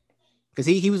year. Because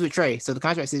he was with Trey, so the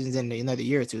contract season's in another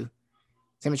year or two.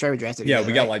 Same as Trey were drafted. Yeah,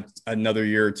 we got like another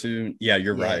year or two. Yeah,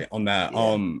 you're right on that.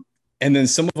 Yeah. And then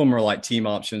some of them are like team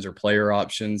options or player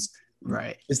options.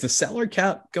 Right. Is the salary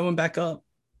cap going back up?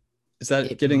 Is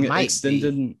that getting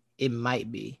extended? It might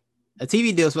be. A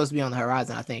TV deal is supposed to be on the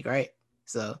horizon, I think, right?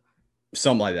 So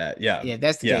something like that. Yeah. Yeah, if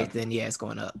that's the case, then it's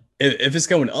going up. If it's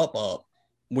going up,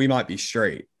 we might be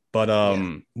straight. But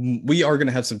we are going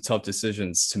to have some tough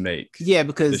decisions to make. Yeah,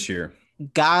 because this year,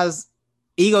 guys'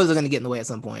 egos are going to get in the way at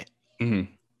some point. And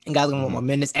guys are going to want more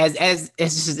minutes. As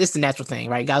it's the natural thing,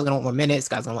 right? Guys are going to want more minutes.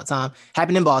 Guys are going to want time.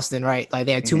 Happened in Boston, right? Like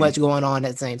they had too much going on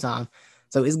at the same time.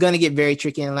 So it's going to get very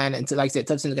tricky in Atlanta. And like I said,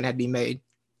 tough decisions are going to have to be made.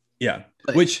 Yeah.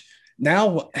 But, which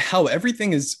now how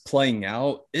everything is playing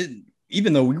out,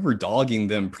 even though we were dogging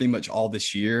them pretty much all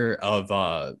this year of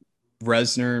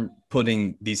Resner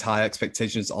putting these high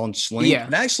expectations on Schlenk,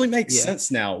 it actually makes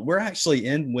sense now. We're actually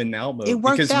in win now mode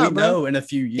because we know in a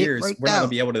few years we're not going to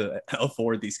be able to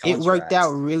afford these contracts. It worked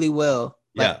out really well.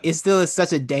 Like, it still is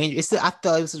such a danger. I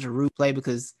thought it was such a rude play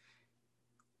because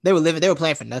they were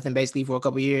playing for nothing basically for a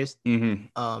couple of years.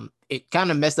 Mm-hmm. It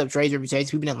kind of messed up Trey's reputation.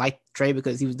 People didn't like Trey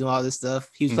because he was doing all this stuff.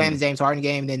 He was playing the James Harden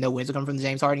game, and then no wins would come from the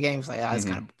James Harden game. It's like,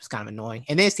 it's kind of annoying.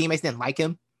 And then his teammates didn't like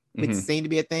him, which seemed to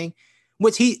be a thing.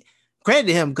 Which he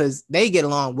credited him because they get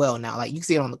along well now. Like, you can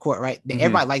see it on the court, right?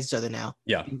 Everybody likes each other now.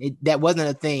 Yeah, that wasn't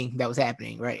a thing that was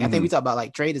happening, right? I think we talked about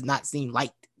like Trey does not seem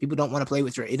liked. People don't want to play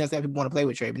with Trey. It doesn't have people want to play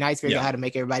with Trey, but now he's figuring out how to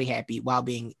make everybody happy while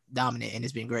being dominant, and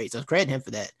it's been great. So credit him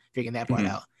for that, figuring that part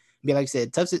out. But like I said,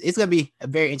 it's going to be a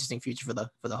very interesting future for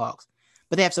the Hawks.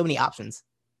 But they have so many options,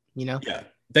 you know? Yeah,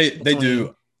 they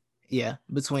do. Yeah,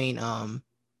 between and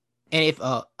if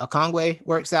Okongwu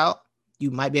works out,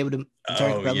 you might be able to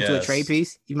turn Capella into a trade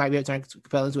piece. You might be able to turn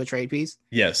Capella into a trade piece.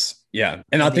 Yes, yeah.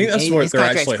 And I think that's what they're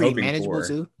actually hoping for.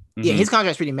 Too. Yeah, his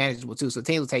contract's pretty manageable too, so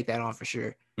teams will take that on for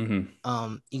sure. You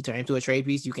can turn him into a trade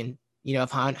piece. You can, if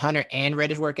Hunter and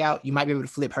Reddish work out, you might be able to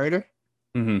flip Herter.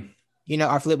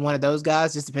 Or flip one of those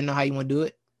guys, just depending on how you want to do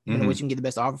it. You know what you can get the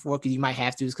best offer for, because you might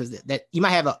have to, because that you might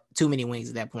have too many wings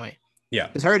at that point. Yeah,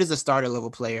 because Hurt is a starter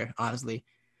level player, honestly.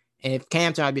 And if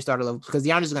Cam turned out to be a starter level, because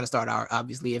Giannis is going to start out,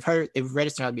 obviously. If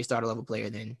Reddish turned out to be a starter level player,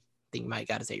 then I think you might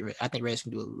got to say I think Reddish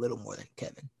can do a little more than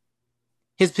Kevin.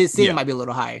 His ceiling might be a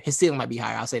little higher. His ceiling might be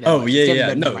higher. I'll say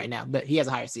that. No, right now, but he has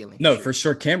a higher ceiling. No, for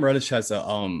sure. Cam Reddish has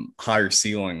a higher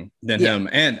ceiling than him,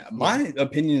 and my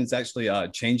opinion is actually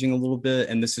changing a little bit.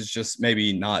 And this is just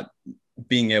maybe not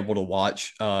being able to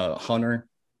watch Hunter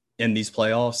in these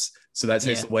playoffs, so that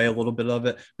takes away a little bit of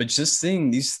it. But just seeing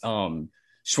these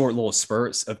short little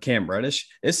spurts of Cam Reddish,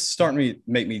 it's starting to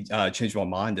make me change my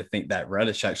mind to think that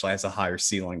Reddish actually has a higher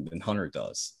ceiling than Hunter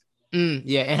does.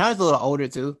 Yeah, and Hunter's a little older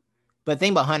too. But the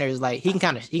thing about Hunter is, like, he can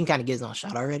kind of get his own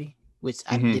shot already, which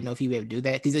I didn't know if he would be able to do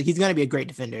that. He's going to be a great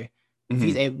defender.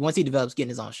 Once he develops getting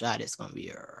his own shot, it's going to be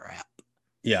a wrap.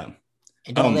 Yeah.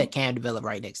 And don't let Cam develop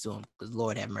right next to him, because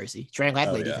Lord have mercy. Trey's going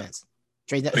to play defense.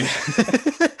 Trey's going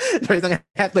to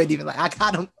have to play defense. Like, I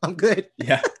got him. I'm good.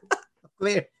 Yeah. I'm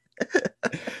clear.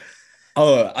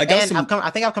 I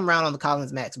think I've come around on the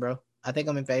Collins Max, bro. I think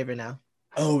I'm in favor now.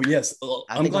 Oh, yes.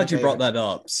 I'm glad you brought that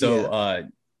up. So,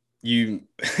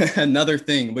 another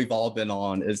thing we've all been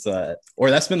on is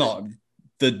that's been on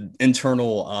the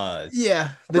internal the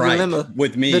dilemma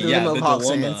with me, the dilemma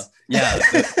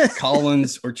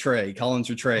Collins or Trey,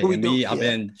 and me, I've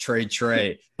been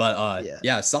Trey, but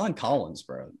sign Collins,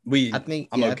 bro. I'm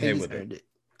okay with it.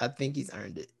 I think he's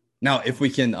earned it. Now, if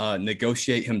we can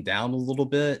negotiate him down a little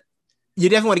bit, you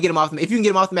definitely want to get him off. If you can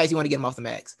get him off the max, you want to get him off the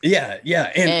max. Yeah,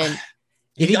 and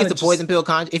if he gets a poison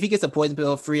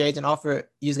pill free agent offer,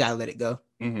 you just gotta let it go.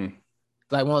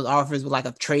 Like one of those offers with like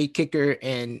a trade kicker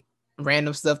and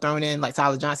random stuff thrown in, like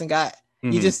Tyler Johnson got.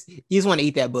 You just want to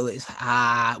eat that bullet.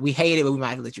 We hate it, but we might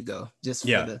have to let you go just for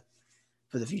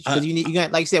the future. Because you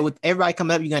got, like you said, with everybody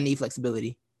coming up, you're gonna need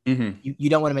flexibility. You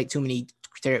don't want to make too many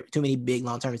big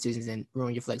long term decisions and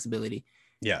ruin your flexibility.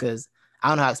 Yeah, because I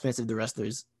don't know how expensive the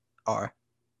wrestlers are,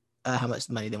 how much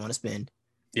money they want to spend.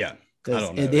 Yeah.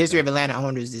 Because the history of Atlanta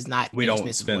owners is not. We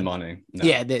don't spend money. No.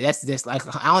 Yeah, that's just like,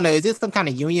 I don't know. Is this some kind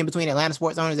of union between Atlanta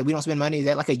sports owners that we don't spend money? Is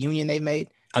that like a union they've made?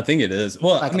 I think it is.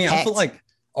 Well, like, I mean, I feel like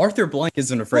Arthur Blank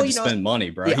isn't afraid to spend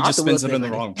money, bro. He just spends it in the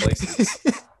wrong places.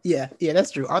 yeah, that's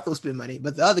true. Arthur will spend money,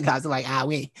 but the other guys are like,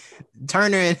 we ain't.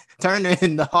 Turner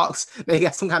and the Hawks, they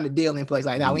got some kind of deal in place.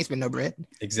 Like, we ain't spend no bread.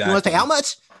 Exactly. You want to pay how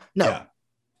much? No.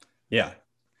 Yeah.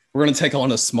 We're going to take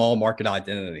on a small market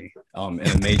identity in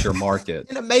a major market.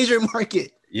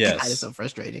 Yes. God, it's so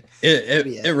frustrating.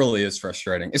 It really is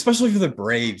frustrating, especially for the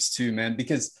Braves too, man,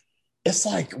 because it's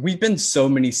like we've been so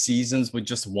many seasons with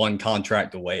just one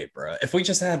contract away, bro. If we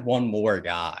just had one more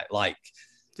guy, like,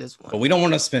 just one. But we don't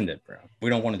want to spend it, bro. We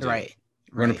don't want to do it.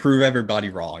 We're going to prove everybody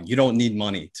wrong. You don't need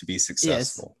money to be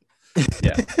successful.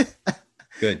 Yes. Yeah.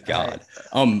 Good God.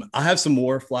 Right. I have some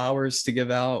more flowers to give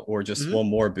out, or just one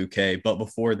more bouquet. But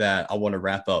before that, I want to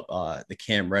wrap up the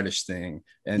Cam Reddish thing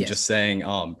and just saying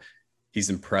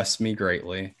he's impressed me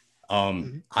greatly.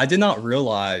 I did not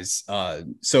realize.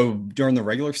 So during the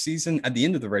regular season, at the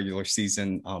end of the regular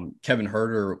season, Kevin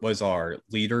Huerter was our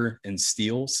leader in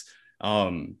steals,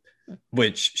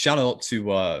 which shout out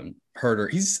to Herter.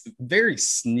 He's very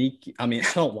sneaky. I mean,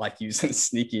 I don't like using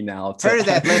sneaky now. Herter's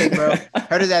athletic, bro.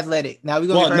 Herter's athletic. Now we're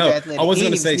going to athletic. I wasn't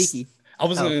going to say sneaky. I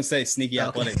wasn't going to say sneaky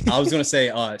athletic. I was going to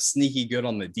say sneaky good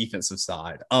on the defensive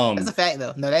side. That's a fact,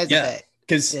 though. No, that's a fact.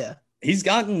 Because he's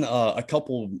gotten a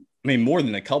couple I mean, more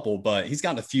than a couple, but he's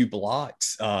got a few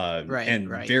blocks and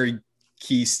very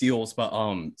key steals. But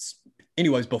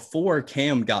anyways, before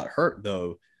Cam got hurt,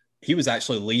 though, he was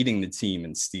actually leading the team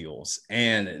in steals.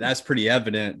 And that's pretty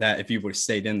evident that if he would have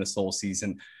stayed in this whole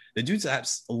season, the dude's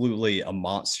absolutely a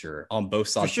monster on both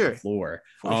sides of the floor.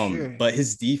 But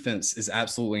his defense is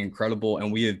absolutely incredible,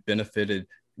 and we have benefited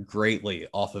greatly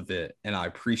off of it. And I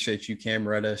appreciate you, Cam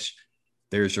Reddish.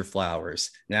 There's your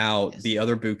flowers. Now, the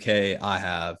other bouquet I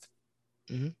have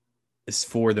is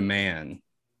for the man,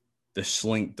 the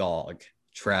Schlink dog,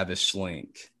 Travis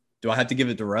Schlink. Do I have to give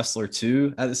it to wrestler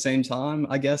too at the same time?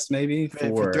 I guess maybe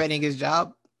for threatening his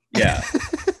job. Yeah.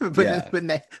 putting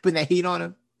that heat on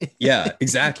him. Yeah,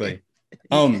 exactly.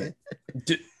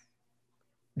 Did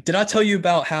I tell you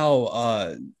about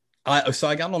how I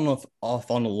got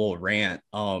off on a little rant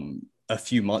a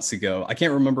few months ago. I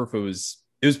can't remember if it was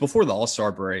before the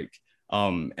All-Star break.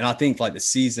 And I think like the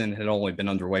season had only been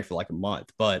underway for like a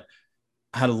month, but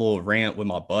I had a little rant with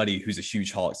my buddy who's a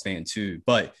huge Hawks fan too,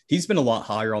 but he's been a lot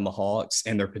higher on the Hawks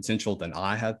and their potential than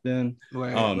I have been.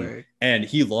 And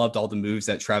he loved all the moves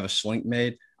that Travis Schlink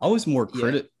made. I was more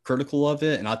critical of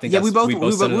it, and I think we were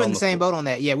in the same boat on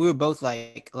that. Yeah, we were both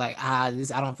like I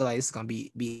don't feel like this is gonna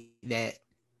be that.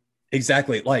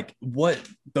 Exactly. Like what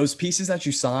those pieces that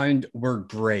you signed were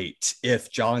great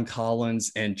if John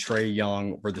Collins and Trae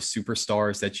Young were the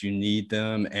superstars that you need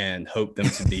them and hope them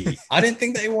to be. I didn't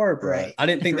think they were, bro. Right. I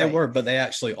didn't think they were, but they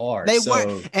actually are. They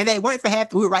weren't, and they weren't for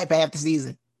half. We were right for half the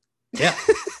season. Yeah.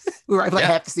 We were right for like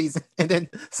half the season, and then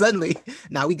suddenly,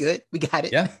 now we good. We got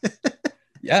it. Yeah.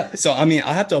 Yeah. So, I mean,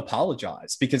 I have to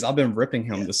apologize because I've been ripping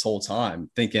him this whole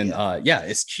time thinking,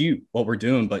 it's cute what we're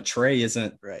doing, but Trae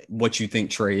isn't what you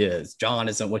think Trae is. John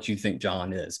isn't what you think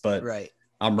John is, but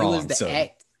I'm wrong.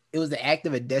 It was the act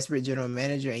of a desperate general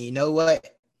manager. And you know what?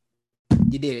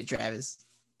 You did it, Travis.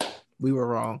 We were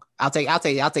wrong. I'll take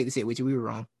the sit with you. We were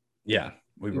wrong. Yeah.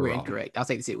 We were wrong. Incorrect. I'll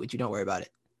take the sit with you. Don't worry about it.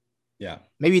 Yeah.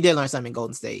 Maybe you did learn something in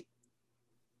Golden State.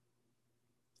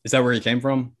 Is that where he came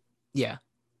from? Yeah.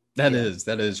 That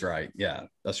is right. Yeah,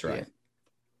 that's right. Yeah.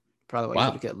 Probably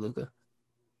why you kept Luka.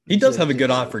 He does have a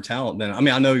good eye for talent. Then I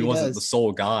mean, I know he wasn't the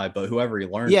sole guy, but whoever he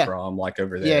learned from, like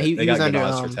over there, he got was good under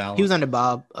eyes for talent. He was under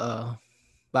Bob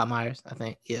Myers, I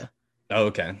think. Yeah. Oh,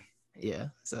 okay. Yeah.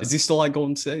 So is he still like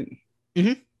Golden State?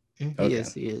 Mm-hmm. Okay.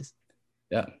 He is.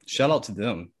 Yeah. Shout out to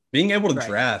them being able to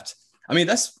draft. I mean,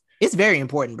 it's very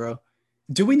important, bro.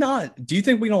 Do you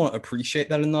think we don't appreciate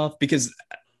that enough? Because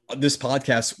this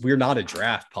podcast, we're not a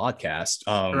draft podcast,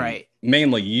 right?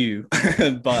 Mainly you,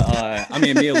 but I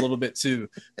mean me a little bit too.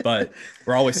 But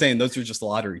we're always saying those are just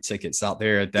lottery tickets out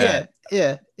there that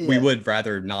we would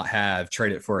rather not have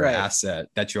traded for an asset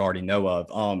that you already know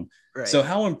of. So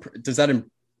how does that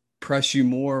impress you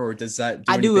more, or does that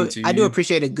do I do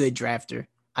appreciate a good drafter.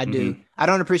 I do. Mm-hmm. I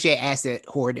don't appreciate asset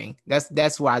hoarding.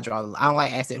 That's where I draw. I don't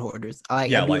like asset hoarders. I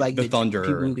like the Thunder,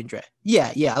 people who can draft.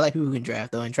 Yeah, I like people who can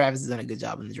draft though. And Travis has done a good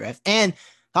job in the draft, and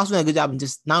also done a good job in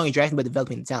just not only drafting but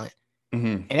developing the talent.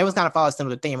 Mm-hmm. And it was kind of follow a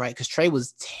similar thing, right? Because Trae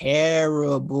was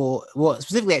terrible. Well,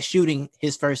 specifically at shooting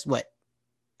his first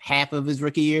half of his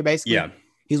rookie year, basically. Yeah,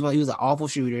 he was an awful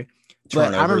shooter.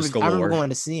 But I remember going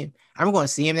to see him. I remember going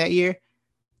to see him that year.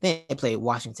 Then they played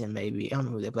Washington, maybe. I don't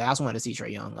remember who they played. I just wanted to see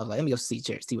Trae Young. I was like, let me go see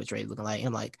what Trae's looking like. And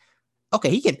I'm like, okay,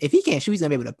 if he can't shoot, he's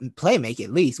gonna be able to make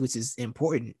at least, which is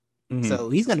important. Mm-hmm. So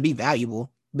he's gonna be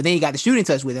valuable. But then he got the shooting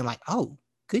touch with him, like, oh,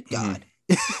 good God.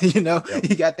 Mm-hmm.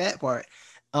 He got that part.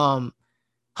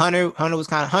 Hunter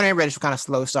and Reddish were kind of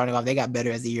slow starting off. They got better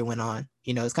as the year went on.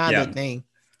 It's kind of the thing.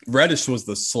 Reddish was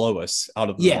the slowest out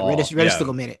of them all. Reddish took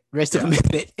a minute. Took a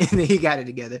minute, and then he got it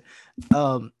together.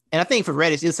 And I think for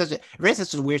Reddish, it's such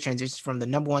a weird transition from the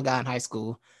number one guy in high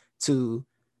school to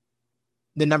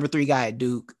the number 3 guy at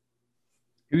Duke.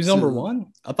 He was number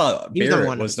 1? I thought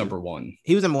Barrett was number 1.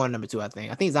 He was number 1, number 2, I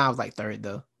think. I think Zion was like 3rd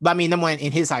though. But I mean, number 1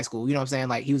 in his high school. You know what I'm saying?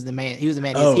 Like he was the man. He had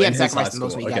to sacrifice the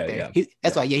most when he got there. Yeah.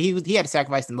 He had to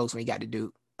sacrifice the most when he got to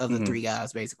Duke of the 3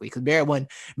 guys basically, because Barrett won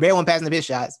passing the his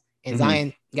shots, and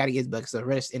Zion got to get his buckets. So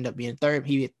Reddish ended up being 3rd.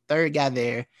 He was 3rd guy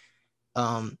there,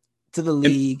 to the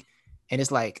league. And it's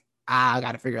like, I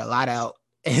got to figure a lot out.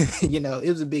 And, it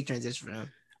was a big transition for him.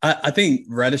 I think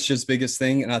Reddish's biggest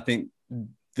thing, and I think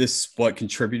what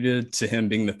contributed to him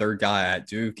being the 3rd guy at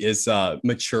Duke is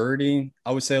maturity,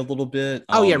 I would say a little bit.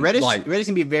 Reddish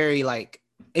can be very I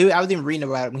was even reading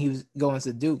about it when he was going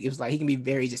to Duke. It was like he can be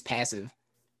very just passive.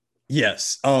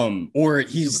 Yes. Or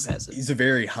he's a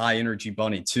very high energy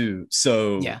bunny too.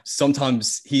 So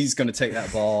sometimes he's going to take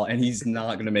that ball and he's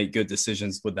not going to make good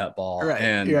decisions with that ball.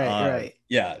 Right.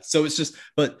 Yeah. So it's just,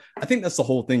 but I think that's the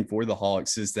whole thing for the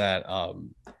Hawks is that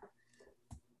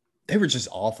They were just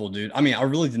awful, dude. I mean, I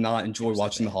really did not enjoy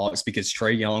watching the Hawks because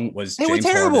Trae Young was They James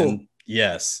were terrible. Harden.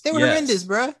 Yes. They were horrendous,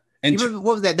 bro. And you remember,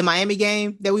 what was that? The Miami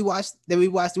game that we watched we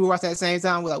watched at the same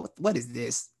time. We're like, what is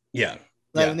this? Yeah.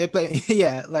 Like when they play,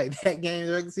 like that game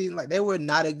the regular season, like they were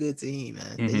not a good team,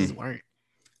 man. They just weren't.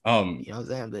 You know what I'm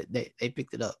saying? But they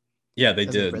picked it up. Yeah, they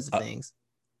did. Things.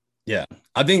 Yeah.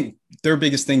 I think their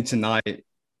biggest thing tonight,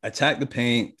 attack the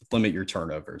paint, limit your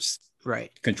turnovers.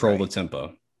 Right. Control the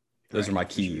tempo. Those are my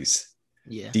keys.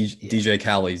 Sure. Yeah. DJ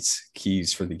Khaled's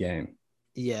keys for the game.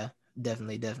 Yeah,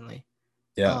 definitely.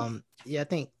 Yeah. I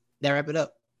think that wrap it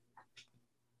up.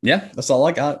 Yeah, that's all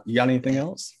I got. You got anything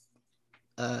else?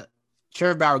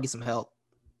 Trevor Bauer get some help.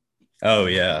 Oh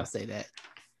yeah. I'll say that.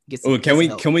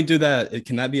 Can we do that?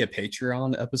 Can that be a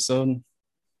Patreon episode?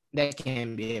 That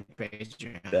can be a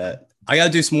Patreon. That I gotta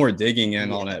do some more digging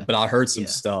in on it, but I heard some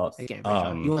stuff. You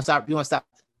want to stop?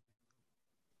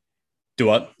 Do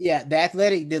what? Yeah, the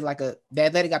Athletic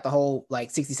got the whole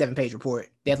 67-page report.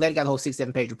 The Athletic got the whole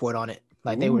 67-page report on it.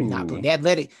 Like they were not playing. The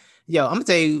Athletic, I'm gonna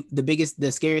tell you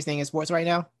the scariest thing in sports right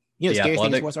now. You know, the scariest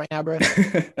thing in sports right now, bro.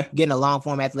 Getting a long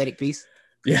form Athletic piece.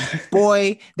 Yeah,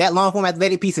 boy, that long form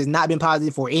Athletic piece has not been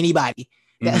positive for anybody.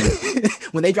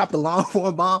 When they dropped the long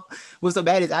form bomb, what's so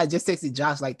bad is I just texted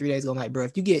Josh like 3 days ago. I'm like, bro,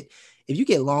 if you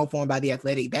get long form by the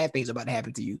Athletic, bad things are about to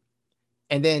happen to you.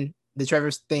 And then the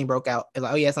Trevor thing broke out. It's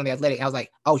like, oh yeah, it's on the Athletic. I was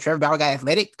like, oh, Trevor Bauer got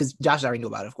Athletic, because Josh already knew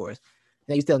about it, of course.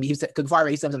 And he was telling me, because before I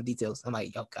read some details, I'm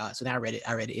like, oh god. So now I read it.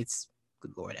 It's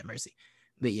good Lord have mercy.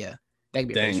 But yeah, that could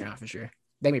be a Patreon for sure.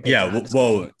 That could be a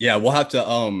Patreon. We'll have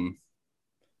to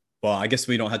well, I guess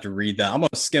we don't have to read that. I'm gonna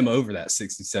skim over that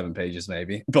 67 pages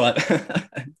maybe, but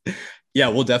yeah,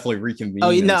 we'll definitely reconvene. Oh,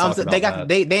 you know,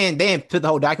 they put the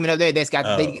whole document up there.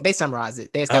 They summarized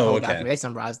it. They got the whole document. They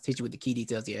summarized, teach you with the key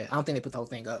details. Yeah, I don't think they put the whole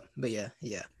thing up, but yeah.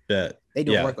 They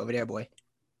do work over there, boy.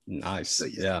 Nice. So,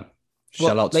 yeah.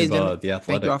 Shout out to the Athletic.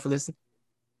 Thank you all for listening.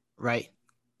 Right,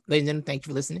 ladies and gentlemen, thank you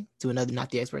for listening to another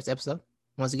Not the Experts episode.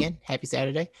 Once again, happy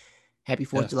Saturday, happy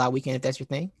 4th of July weekend if that's your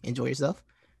thing. Enjoy yourself.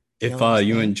 If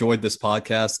you enjoyed this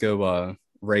podcast, go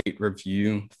rate,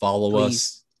 review, follow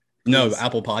us. No,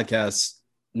 Apple Podcasts,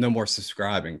 no more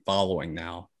subscribing, following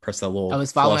now. Press that little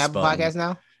it's following Apple Podcasts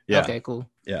now? Yeah. Okay, cool.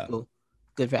 Yeah. Cool.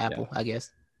 Good for Apple, I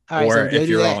guess. All right, or if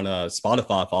you're on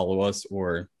Spotify, follow us,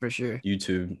 or for sure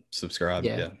YouTube, subscribe.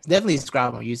 Yeah. Definitely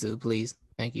subscribe on YouTube, please.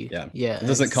 Thank you. Yeah. It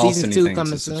doesn't cost anything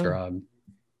to subscribe. Soon.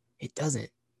 It doesn't.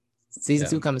 Season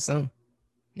 2 coming soon.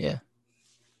 Yeah.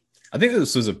 I think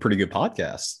this was a pretty good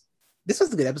podcast. This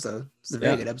was a good episode. This was a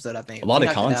very good episode, I think. A lot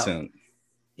of content.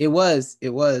 It was.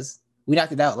 We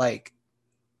knocked it out. Like,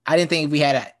 I didn't think we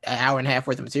had an hour and a half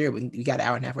worth of material, but we got an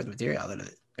hour and a half worth of material out of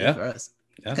it. Yeah. For us.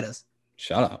 Yeah. Look at us.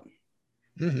 Shout out.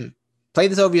 Mm-hmm. Play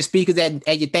this over your speakers at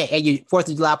your 4th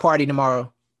of July party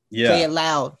tomorrow. Yeah. Play it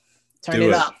loud. Turn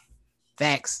it up.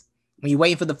 Facts. When you're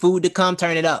waiting for the food to come,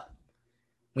 turn it up.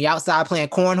 When you're outside playing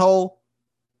cornhole,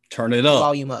 turn it up.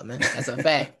 Volume up, man. That's a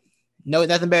fact. No,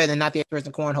 nothing better than Not the Experts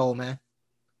in cornhole, man.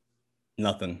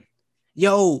 Nothing.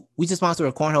 Yo, we just sponsored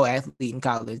a cornhole athlete in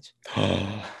college.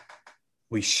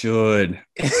 We should.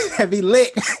 That'd be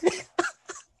lit.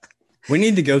 We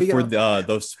need to go for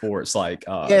those sports like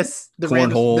the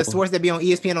cornhole, the sports that be on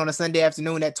ESPN on a Sunday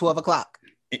afternoon at 12 o'clock.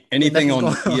 Anything on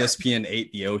ESPN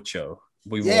 8, the Ocho.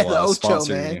 We will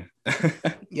sponsor man. You.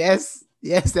 Yes,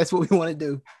 that's what we want to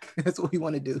do. That's what we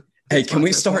want to do. Hey, can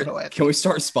we start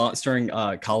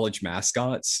sponsoring college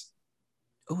mascots?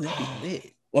 Oh, that'd be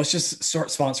lit. Let's just start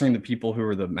sponsoring the people who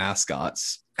are the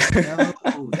mascots.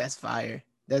 Oh, that's fire.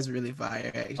 That's really fire.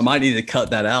 Actually. I might need to cut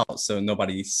that out so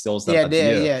nobody steals that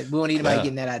idea. Yeah. We won't need anybody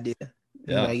getting that idea.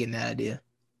 Nobody getting that idea.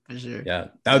 For sure. Yeah.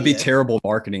 That would be terrible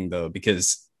marketing though,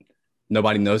 because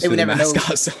nobody knows who the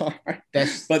mascots are.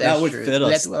 But that would fit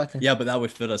us. Yeah, but that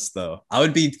would fit us though. I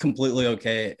would be completely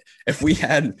okay if we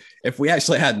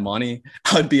actually had money.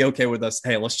 I would be okay with us.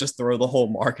 Hey, let's just throw the whole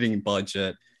marketing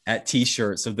budget at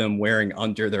t-shirts of them wearing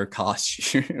under their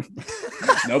costume.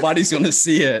 Nobody's gonna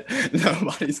see it.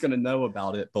 Nobody's gonna know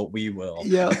about it, but we will.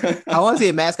 Yeah, I want to see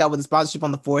a mascot with a sponsorship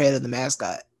on the forehead of the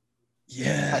mascot.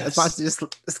 Yeah, like the sponsor just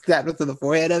slapped to the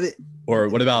forehead of it. Or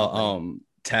what about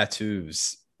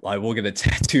tattoos? Like we'll get a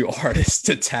tattoo artist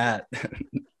to tat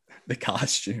the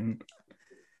costume.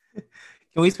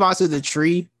 Can we sponsor the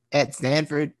tree at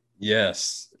Stanford?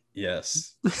 Yes.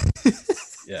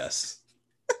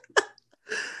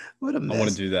 What a mess. I want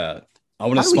to do that. I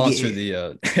want to sponsor the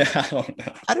I don't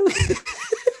know.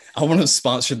 I want to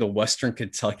sponsor the Western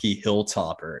Kentucky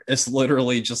Hilltopper. It's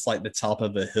literally just like the top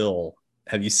of a hill.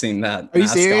 Have you seen that? Are you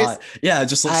serious? Yeah, it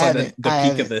just looks like the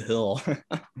peak of the hill.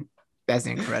 That's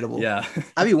incredible. Yeah.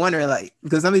 I be wondering, like,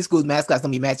 because some of these schools' mascots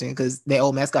don't be matching because their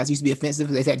old mascots used to be offensive.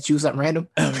 They had to choose something random.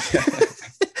 Oh, yeah.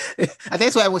 I think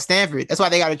that's why with Stanford. That's why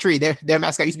they got a tree. Their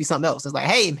mascot used to be something else. It's like,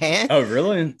 hey, man. Oh,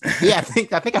 really? Yeah, I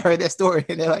think I heard that story.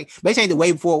 And they're like, they changed it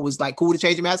way before it was like cool to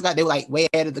change your mascot. They were like way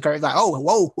ahead of the curve. Like, oh,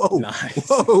 whoa, nice.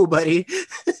 Whoa, buddy.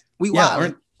 We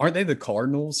wild. Aren't they the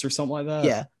Cardinals or something like that?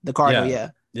 Yeah, the Cardinal.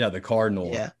 Yeah, the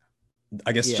Cardinal. Yeah,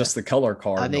 I guess just the color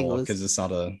Cardinal because it's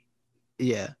not a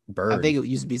bird. I think it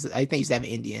used to be. I think it used to have an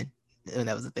Indian. And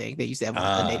that was the thing. They used to have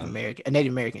a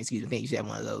Native American. Excuse me. I think you used to have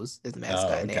one of those as the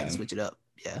mascot, and they had to switch it up.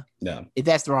 Yeah. If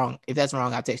that's wrong,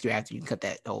 I'll text you after. You can cut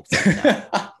that whole thing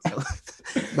out.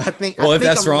 But I think. Well, if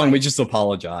that's wrong, we just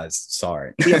apologize.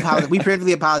 Sorry. We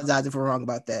preemptively apologize if we're wrong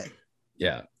about that.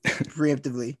 Yeah.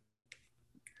 Preemptively.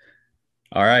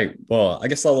 All right. Well, I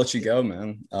guess I'll let you go,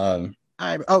 man. All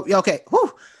right. Oh, yeah. Okay.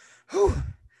 Whew.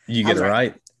 You get it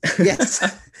right.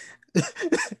 Yes.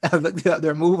 I looked up the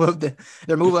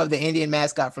removal of the Indian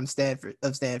mascot from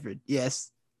Stanford. Yes.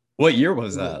 What year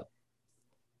was that?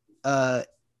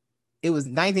 It was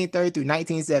 1930 through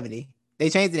 1970. They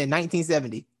changed it in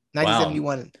 1970, 1971,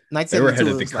 wow. 1972. They were ahead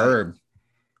of the curve.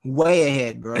 Like, way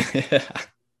ahead, bro. Yeah.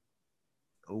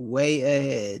 Way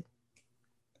ahead.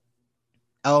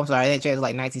 Oh, I'm sorry. They changed it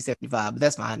like 1975, but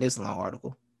that's fine. It was a long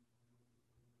article.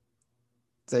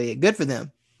 So yeah, good for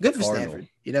them. Good for Stanford.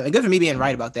 You know, and good for me being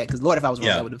right about that. Because Lord, if I was wrong,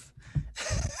 I would have.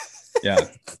 Yeah.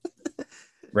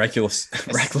 Reckless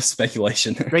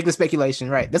speculation. Reckless speculation,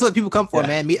 right? That's what people come for,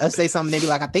 man. Us say something, they be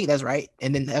like, "I think that's right,"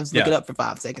 and then have to look it up for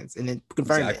 5 seconds and then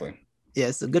confirm it.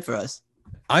 Yeah, so good for us.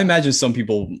 I imagine some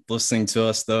people listening to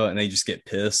us though, and they just get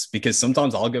pissed because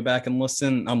sometimes I'll go back and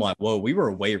listen. I'm like, "Whoa, we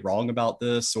were way wrong about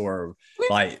this," or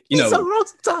like, you know, so wrong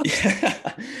sometimes.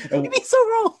 Yeah. We be so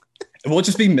wrong. We'll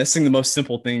just be missing the most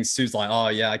simple things too. It's like, oh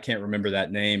yeah, I can't remember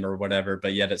that name or whatever,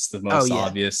 but yet it's the most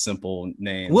obvious, simple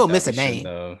name. We'll miss a name.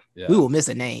 Yeah. We will miss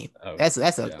a name. Oh, that's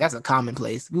a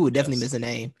commonplace. We would definitely miss a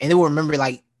name, and then we'll remember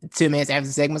like 2 minutes after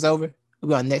the segment's over. We'll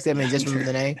go on the next segment and just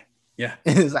remember the name. Yeah,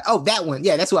 it's like, oh, that one.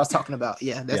 Yeah, that's what I was talking about.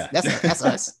 Yeah, that's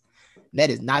us.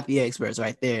 That is not the experts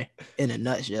right there in a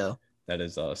nutshell. That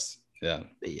is us. Yeah.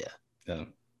 But yeah.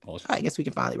 Well, I guess we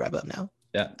can finally wrap up now.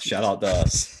 Yeah, shout out to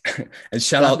us. And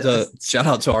shout out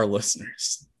to our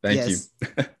listeners. Thank you.